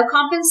accept no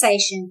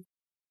compensation.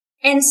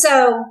 And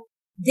so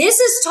this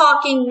is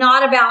talking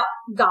not about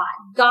God.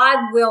 God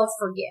will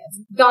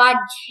forgive. God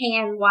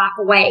can wipe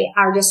away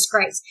our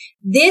disgrace.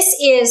 This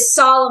is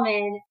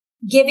Solomon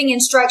giving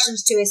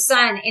instructions to his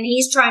son, and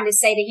he's trying to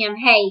say to him,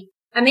 hey,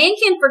 a man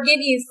can forgive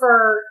you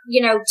for,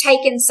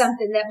 taking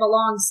something that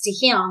belongs to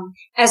him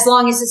as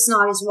long as it's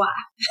not his wife.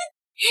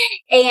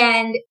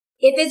 And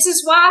if it's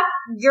his wife,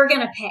 you're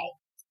going to pay.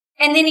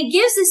 And then he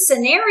gives this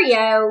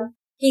scenario.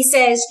 He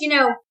says,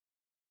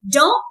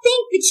 don't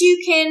think that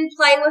you can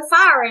play with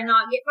fire and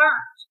not get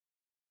burned.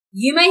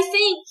 You may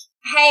think,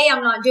 hey,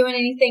 I'm not doing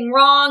anything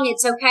wrong.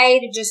 It's okay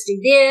to just do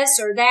this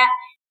or that.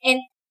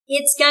 And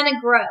it's going to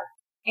grow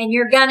and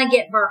you're going to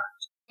get burned.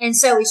 And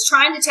so he's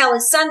trying to tell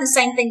his son the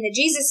same thing that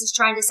Jesus is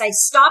trying to say.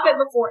 Stop it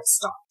before it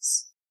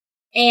starts.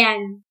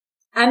 And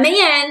a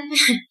man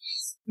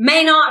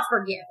may not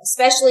forgive,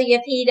 especially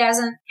if he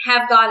doesn't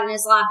have God in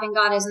his life and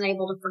God isn't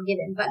able to forgive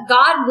him. But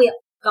God will.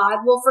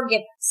 God will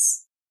forgive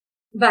us.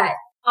 But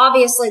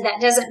obviously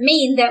that doesn't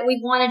mean that we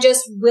want to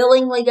just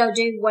willingly go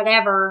do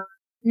whatever,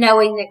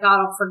 knowing that God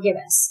will forgive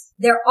us.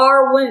 There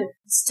are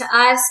wounds to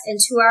us and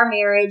to our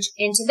marriage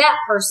and to that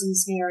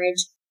person's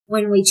marriage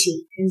when we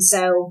cheat. And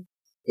so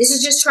this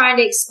is just trying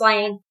to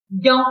explain,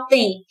 don't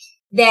think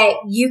that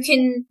you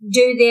can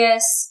do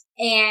this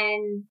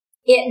and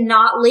it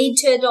not lead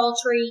to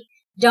adultery.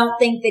 Don't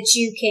think that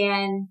you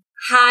can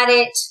hide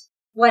it,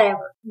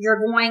 whatever.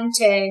 You're going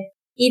to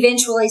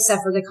eventually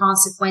suffer the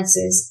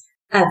consequences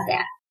of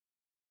that.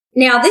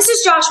 Now, this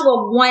is Joshua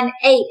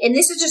 1:8, and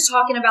this is just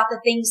talking about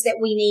the things that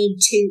we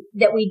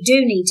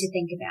do need to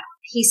think about.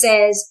 He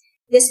says,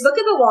 this book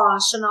of the law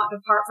shall not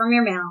depart from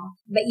your mouth,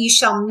 but you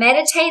shall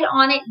meditate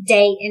on it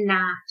day and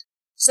night,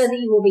 so that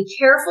you will be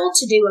careful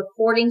to do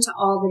according to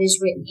all that is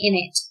written in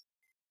it.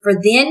 For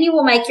then you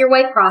will make your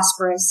way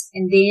prosperous,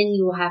 and then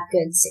you will have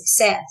good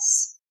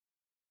success.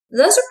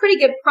 Those are pretty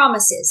good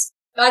promises.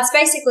 God's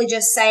basically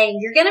just saying,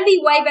 you're going to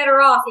be way better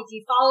off if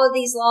you follow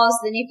these laws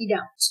than if you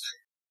don't.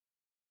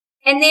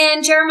 And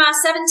then Jeremiah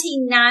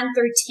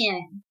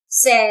 17:9-10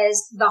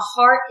 says, the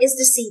heart is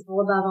deceitful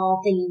above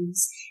all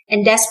things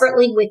and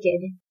desperately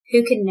wicked.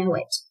 Who can know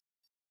it?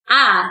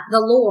 I, the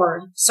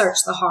Lord,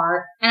 search the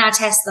heart and I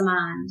test the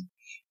mind,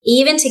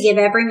 even to give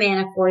every man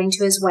according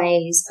to his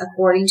ways,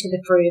 according to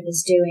the fruit of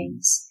his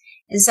doings.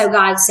 And so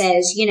God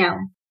says,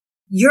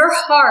 your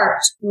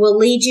heart will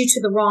lead you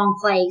to the wrong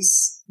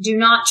place. Do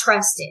not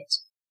trust it.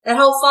 That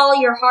whole follow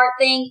your heart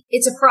thing,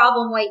 it's a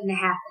problem waiting to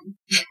happen.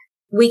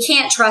 We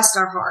can't trust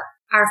our heart.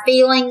 Our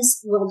feelings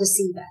will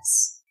deceive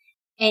us.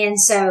 And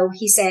so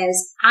he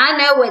says, I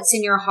know what's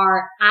in your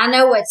heart. I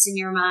know what's in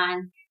your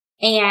mind.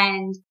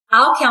 And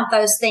I'll count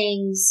those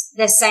things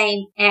the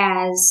same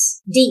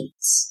as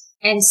deeds.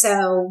 And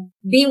so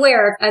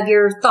beware of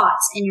your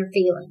thoughts and your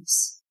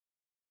feelings.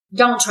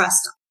 Don't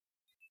trust them.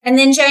 And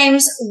then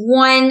James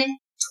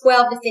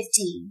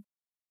 1:12-15.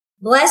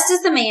 Blessed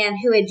is the man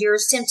who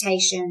endures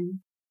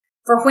temptation,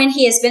 for when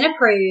he has been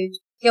approved,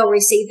 he'll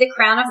receive the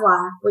crown of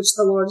life, which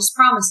the Lord has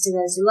promised to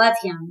those who love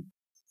him.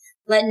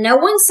 Let no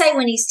one say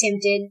when he's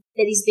tempted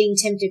that he's being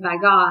tempted by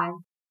God,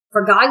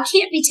 for God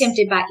can't be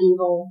tempted by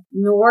evil,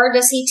 nor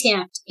does he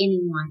tempt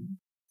anyone.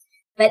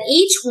 But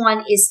each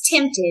one is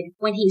tempted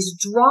when he's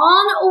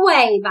drawn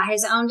away by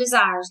his own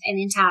desires and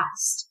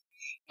enticed.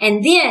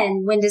 And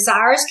then, when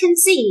desire is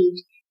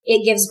conceived,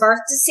 it gives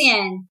birth to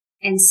sin,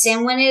 and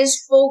sin, when it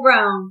is full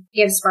grown,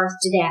 gives birth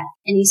to death.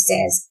 And he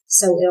says,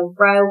 so it'll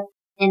grow,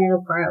 and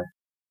it'll grow,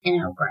 and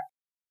it'll grow.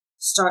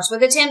 Starts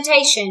with a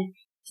temptation.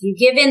 If you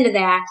give into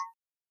that,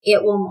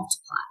 it will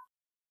multiply.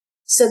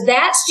 So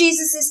that's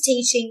Jesus'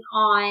 teaching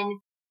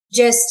on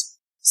just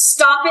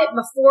stop it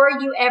before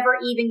you ever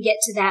even get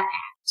to that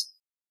act.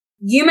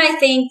 You may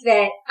think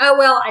that, oh,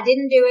 well, I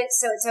didn't do it,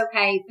 so it's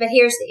okay. But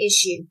here's the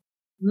issue.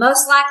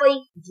 Most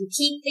likely, if you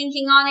keep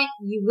thinking on it,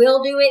 you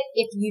will do it.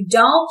 If you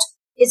don't,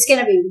 it's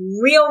going to be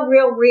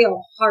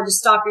real hard to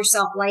stop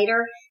yourself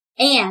later.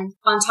 And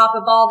on top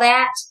of all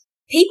that,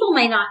 people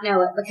may not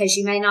know it because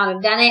you may not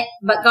have done it,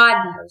 but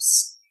God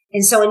knows.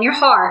 And so in your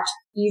heart,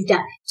 you've done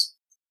it.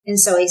 And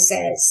so he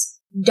says,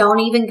 don't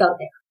even go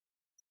there.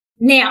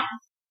 Now,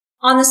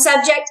 on the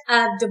subject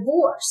of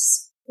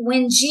divorce,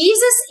 when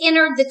Jesus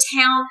entered the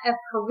town of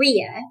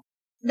Perea,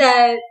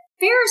 the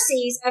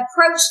Pharisees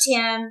approached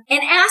him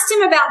and asked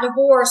him about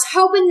divorce,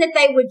 hoping that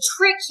they would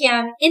trick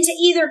him into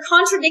either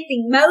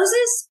contradicting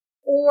Moses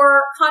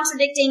or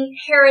contradicting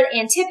Herod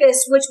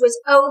Antipas, which was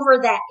over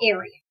that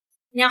area.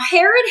 Now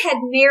Herod had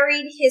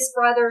married his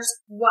brother's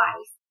wife,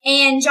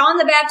 and John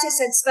the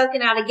Baptist had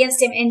spoken out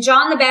against him, and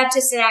John the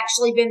Baptist had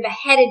actually been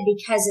beheaded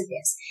because of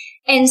this.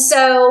 And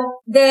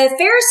so the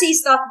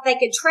Pharisees thought that they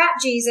could trap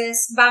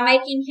Jesus by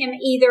making him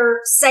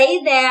either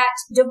say that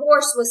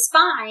divorce was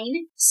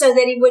fine so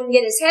that he wouldn't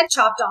get his head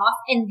chopped off,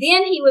 and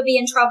then he would be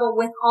in trouble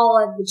with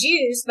all of the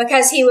Jews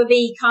because he would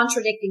be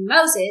contradicting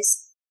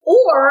Moses,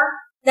 or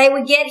they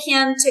would get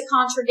him to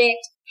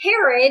contradict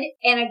Herod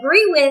and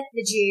agree with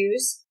the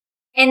Jews,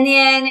 and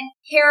then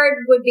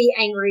Herod would be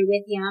angry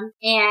with him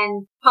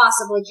and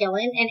possibly kill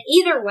him. And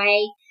either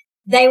way,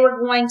 they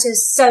were going to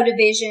sow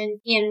division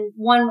in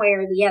one way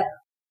or the other.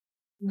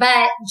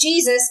 But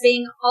Jesus,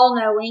 being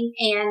all-knowing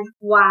and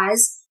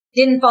wise,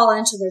 didn't fall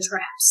into their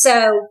trap.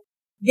 So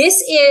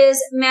this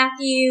is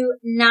Matthew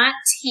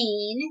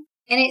 19,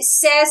 and it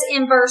says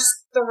in verse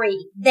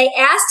 3, they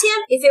asked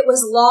him if it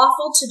was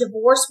lawful to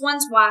divorce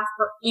one's wife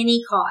for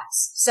any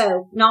cause.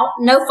 So no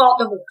fault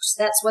divorce.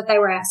 That's what they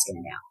were asking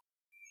about.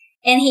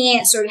 And he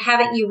answered,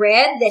 haven't you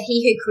read that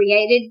he who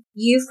created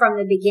you from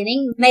the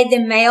beginning made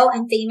them male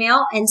and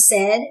female, and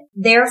said,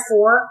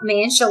 therefore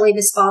man shall leave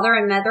his father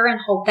and mother and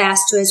hold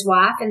fast to his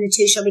wife, and the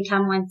two shall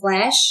become one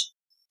flesh.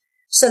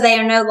 So they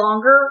are no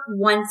longer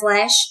one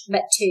flesh,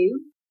 but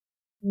two.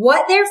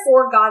 What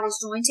therefore God has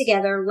joined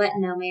together, let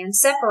no man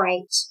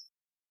separate.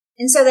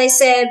 And so they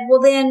said,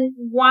 well then,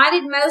 why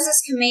did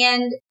Moses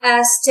command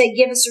us to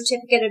give a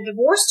certificate of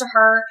divorce to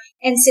her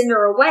and send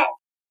her away?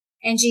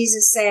 And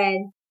Jesus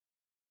said,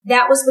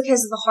 that was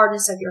because of the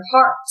hardness of your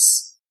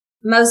hearts.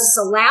 Moses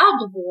allowed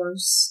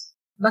divorce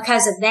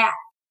because of that,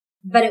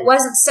 but it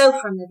wasn't so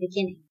from the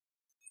beginning.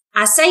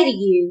 I say to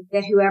you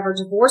that whoever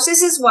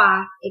divorces his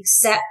wife,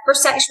 except for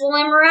sexual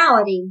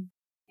immorality,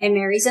 and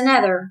marries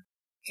another,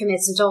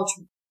 commits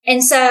adultery.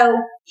 And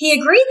so he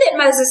agreed that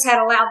Moses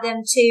had allowed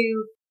them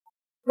to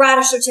write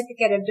a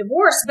certificate of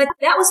divorce, but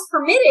that was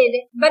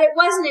permitted, but it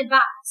wasn't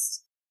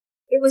advised.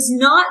 It was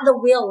not the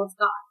will of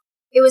God.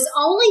 It was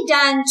only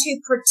done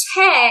to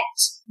protect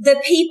the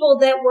people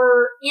that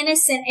were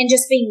innocent and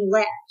just being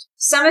left.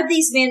 Some of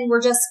these men were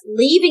just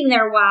leaving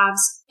their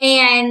wives,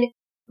 and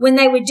when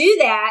they would do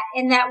that,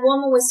 and that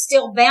woman was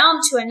still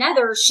bound to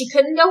another, she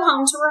couldn't go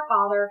home to her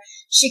father.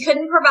 She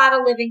couldn't provide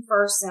a living for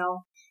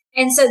herself.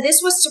 And so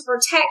this was to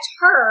protect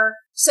her,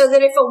 so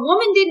that if a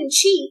woman didn't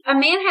cheat, a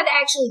man had to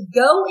actually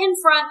go in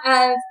front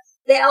of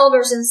the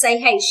elders and say,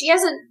 hey, she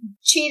hasn't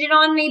cheated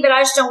on me, but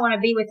I just don't want to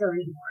be with her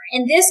anymore.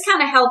 And this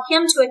kind of held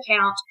him to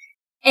account.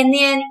 And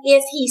then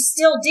if he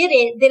still did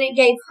it, then it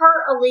gave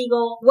her a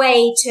legal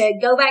way to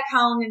go back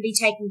home and be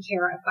taken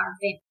care of by her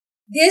family.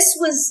 This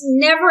was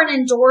never an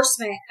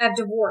endorsement of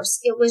divorce.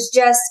 It was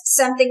just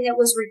something that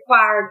was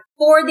required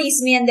for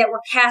these men that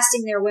were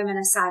casting their women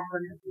aside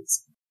for no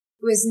reason.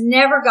 It was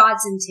never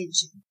God's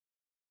intention.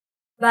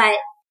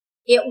 But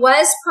it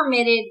was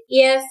permitted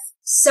if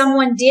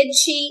someone did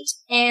cheat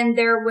and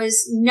there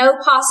was no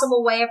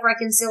possible way of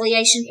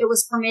reconciliation. It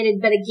was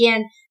permitted, but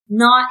again,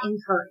 not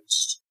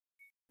encouraged.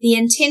 The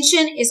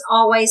intention is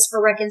always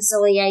for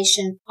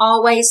reconciliation,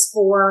 always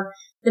for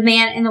the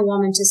man and the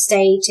woman to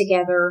stay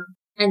together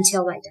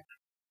until they die.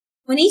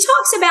 When he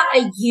talks about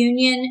a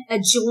union, a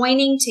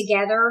joining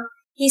together,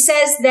 he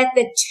says that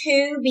the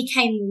two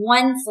became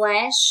one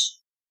flesh.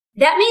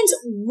 That means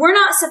we're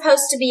not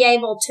supposed to be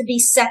able to be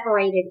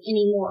separated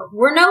anymore.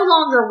 We're no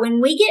longer,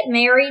 when we get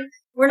married,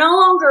 we're no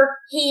longer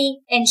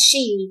he and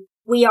she.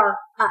 We are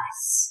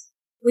us.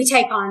 We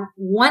take on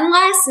one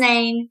last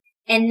name,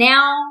 and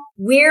now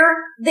we're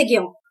the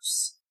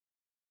Gilmores.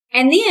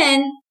 And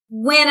then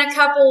when a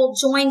couple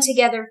joined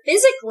together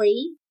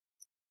physically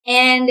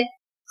and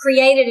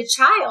created a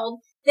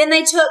child, then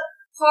they took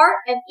part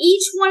of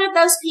each one of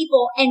those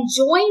people and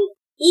joined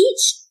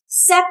each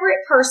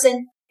separate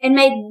person and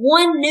made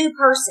one new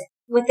person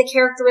with the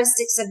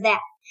characteristics of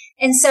that.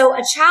 And so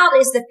a child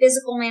is the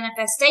physical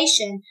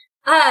manifestation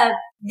of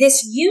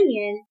this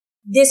union,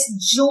 this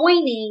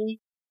joining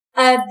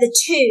of the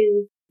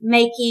two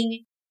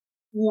making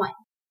one.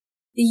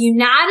 The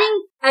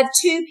uniting of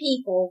two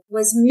people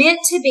was meant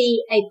to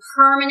be a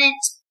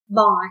permanent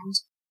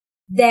bond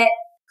that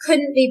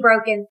couldn't be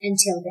broken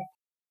until death.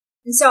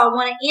 And so I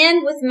want to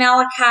end with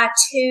Malachi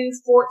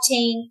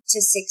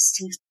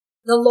 2:14-16.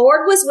 The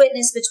Lord was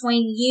witness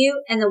between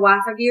you and the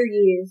wife of your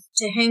youth,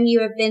 to whom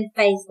you have been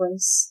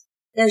faithless,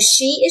 though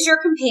she is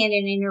your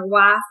companion and your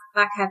wife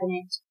by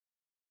covenant.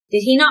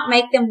 Did he not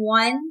make them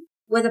one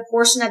with a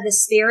portion of the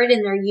Spirit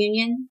in their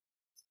union?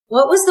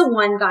 What was the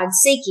one God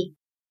seeking?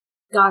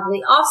 Godly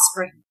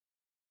offspring.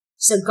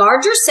 So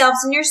guard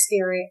yourselves in your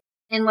spirit,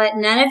 and let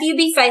none of you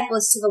be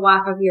faithless to the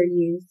wife of your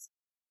youth.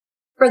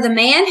 For the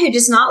man who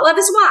does not love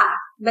his wife,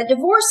 but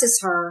divorces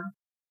her,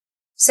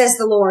 says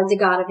the Lord, the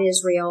God of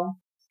Israel,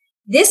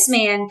 this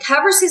man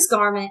covers his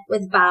garment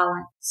with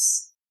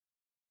violence.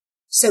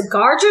 So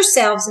guard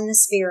yourselves in the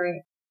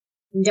spirit,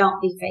 and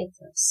don't be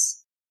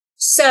faithless.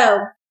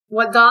 So,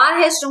 what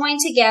God has joined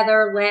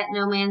together, let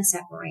no man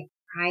separate,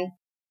 right?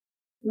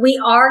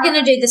 We are going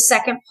to do the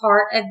second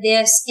part of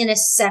this in a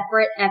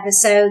separate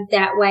episode.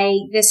 That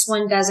way this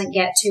one doesn't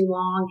get too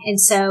long. And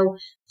so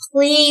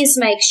please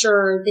make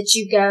sure that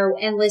you go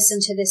and listen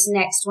to this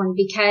next one,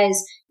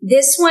 because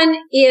this one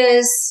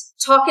is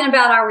talking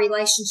about our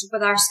relationship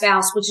with our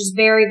spouse, which is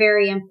very,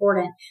 very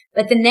important.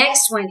 But the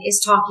next one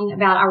is talking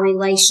about our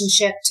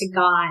relationship to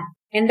God.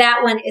 And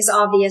that one is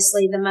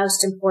obviously the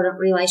most important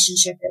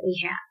relationship that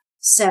we have.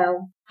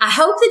 So I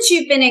hope that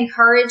you've been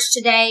encouraged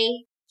today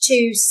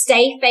to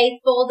stay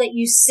faithful, that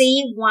you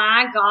see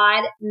why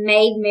God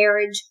made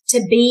marriage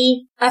to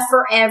be a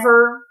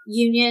forever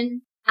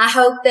union. I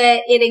hope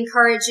that it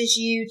encourages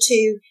you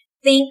to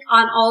think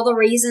on all the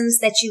reasons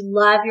that you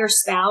love your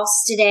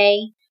spouse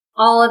today,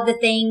 all of the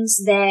things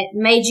that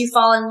made you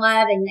fall in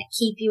love and that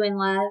keep you in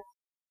love.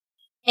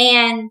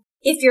 And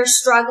if you're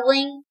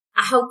struggling,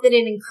 I hope that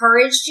it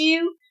encouraged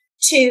you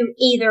to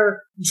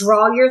either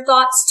draw your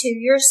thoughts to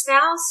your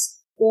spouse,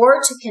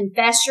 or to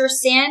confess your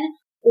sin,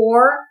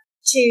 or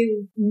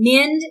to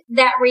mend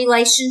that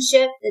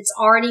relationship that's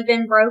already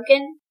been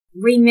broken.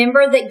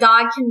 Remember that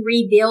God can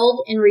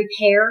rebuild and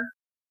repair,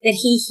 that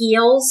He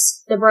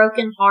heals the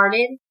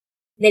brokenhearted,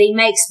 that He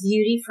makes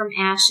beauty from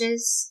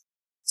ashes.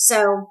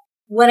 So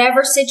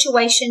whatever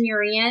situation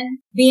you're in,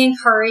 be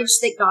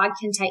encouraged that God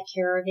can take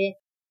care of it.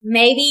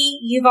 Maybe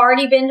you've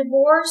already been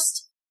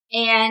divorced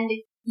and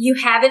you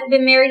haven't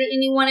been married to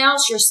anyone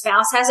else. Your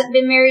spouse hasn't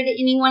been married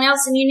to anyone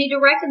else, and you need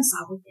to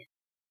reconcile with them.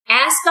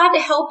 Ask God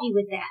to help you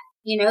with that.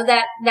 You know,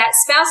 that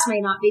spouse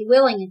may not be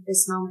willing at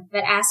this moment,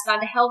 but ask God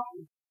to help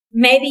you.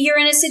 Maybe you're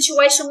in a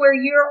situation where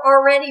you're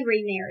already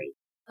remarried.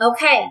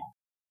 Okay,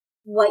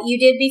 what you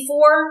did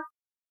before,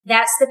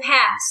 that's the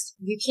past.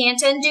 You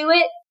can't undo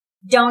it.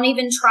 Don't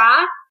even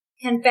try.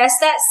 Confess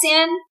that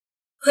sin.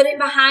 Put it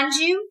behind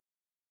you.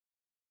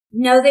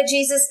 Know that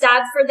Jesus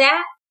died for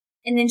that.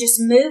 And then just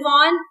move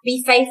on.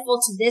 Be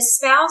faithful to this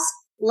spouse.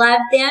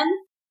 Love them.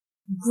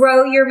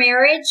 Grow your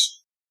marriage.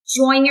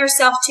 Join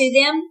yourself to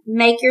them.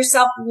 Make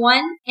yourself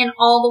one in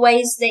all the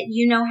ways that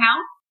you know how.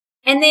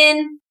 And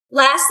then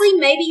lastly,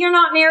 maybe you're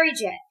not married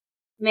yet.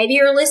 Maybe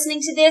you're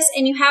listening to this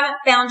and you haven't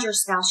found your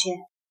spouse yet.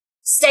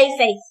 Stay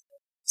faithful.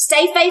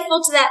 Stay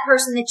faithful to that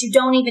person that you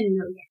don't even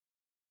know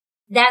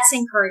yet. That's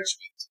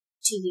encouragement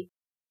to you.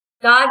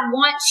 God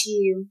wants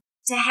you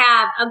to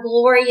have a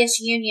glorious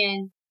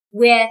union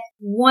with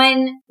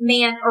one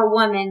man or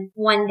woman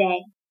one day.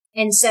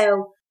 And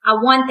so I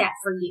want that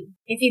for you.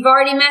 If you've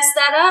already messed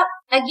that up,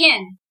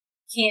 again,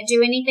 can't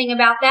do anything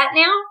about that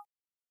now.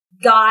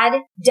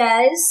 God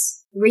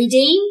does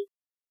redeem.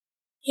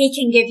 He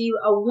can give you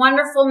a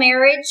wonderful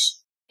marriage.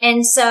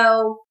 And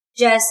so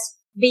just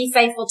be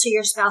faithful to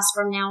your spouse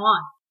from now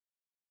on.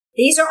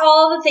 These are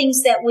all the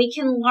things that we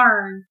can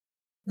learn.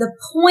 The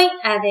point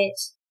of it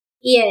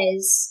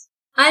is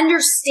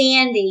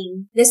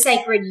understanding the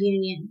sacred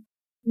union,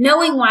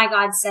 knowing why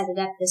God set it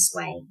up this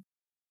way,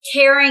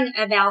 caring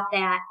about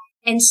that,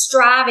 and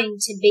striving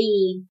to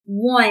be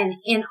one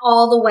in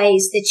all the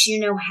ways that you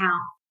know how,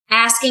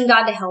 asking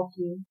God to help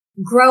you,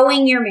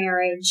 growing your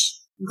marriage,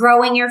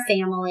 growing your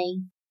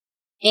family,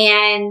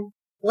 and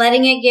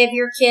letting it give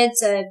your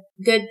kids a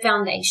good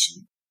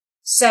foundation.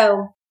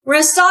 So we're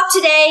going to stop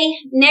today.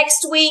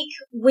 Next week,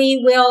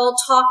 we will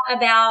talk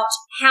about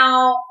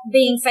how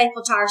being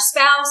faithful to our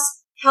spouse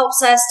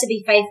helps us to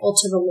be faithful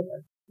to the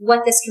Lord,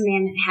 what this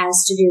commandment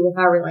has to do with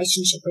our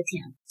relationship with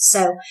Him.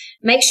 So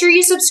make sure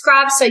you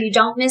subscribe so you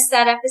don't miss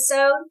that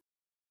episode.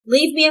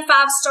 Leave me a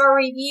 5-star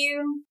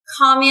review,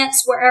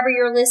 comments wherever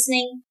you're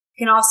listening.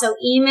 You can also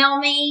email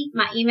me.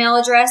 My email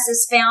address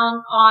is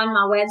found on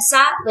my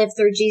website,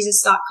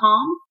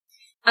 livethroughjesus.com.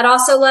 I'd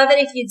also love it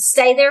if you'd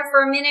stay there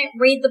for a minute,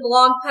 read the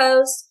blog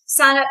post,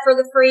 sign up for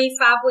the free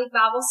 5-week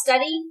Bible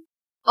study.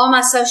 All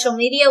my social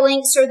media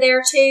links are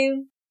there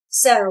too.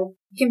 So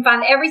you can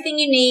find everything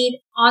you need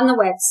on the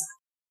website.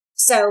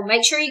 So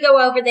make sure you go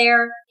over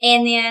there,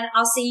 and then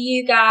I'll see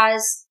you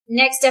guys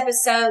next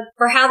episode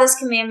for how this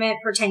commandment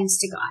pertains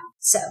to God.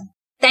 So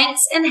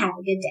thanks and have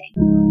a good day.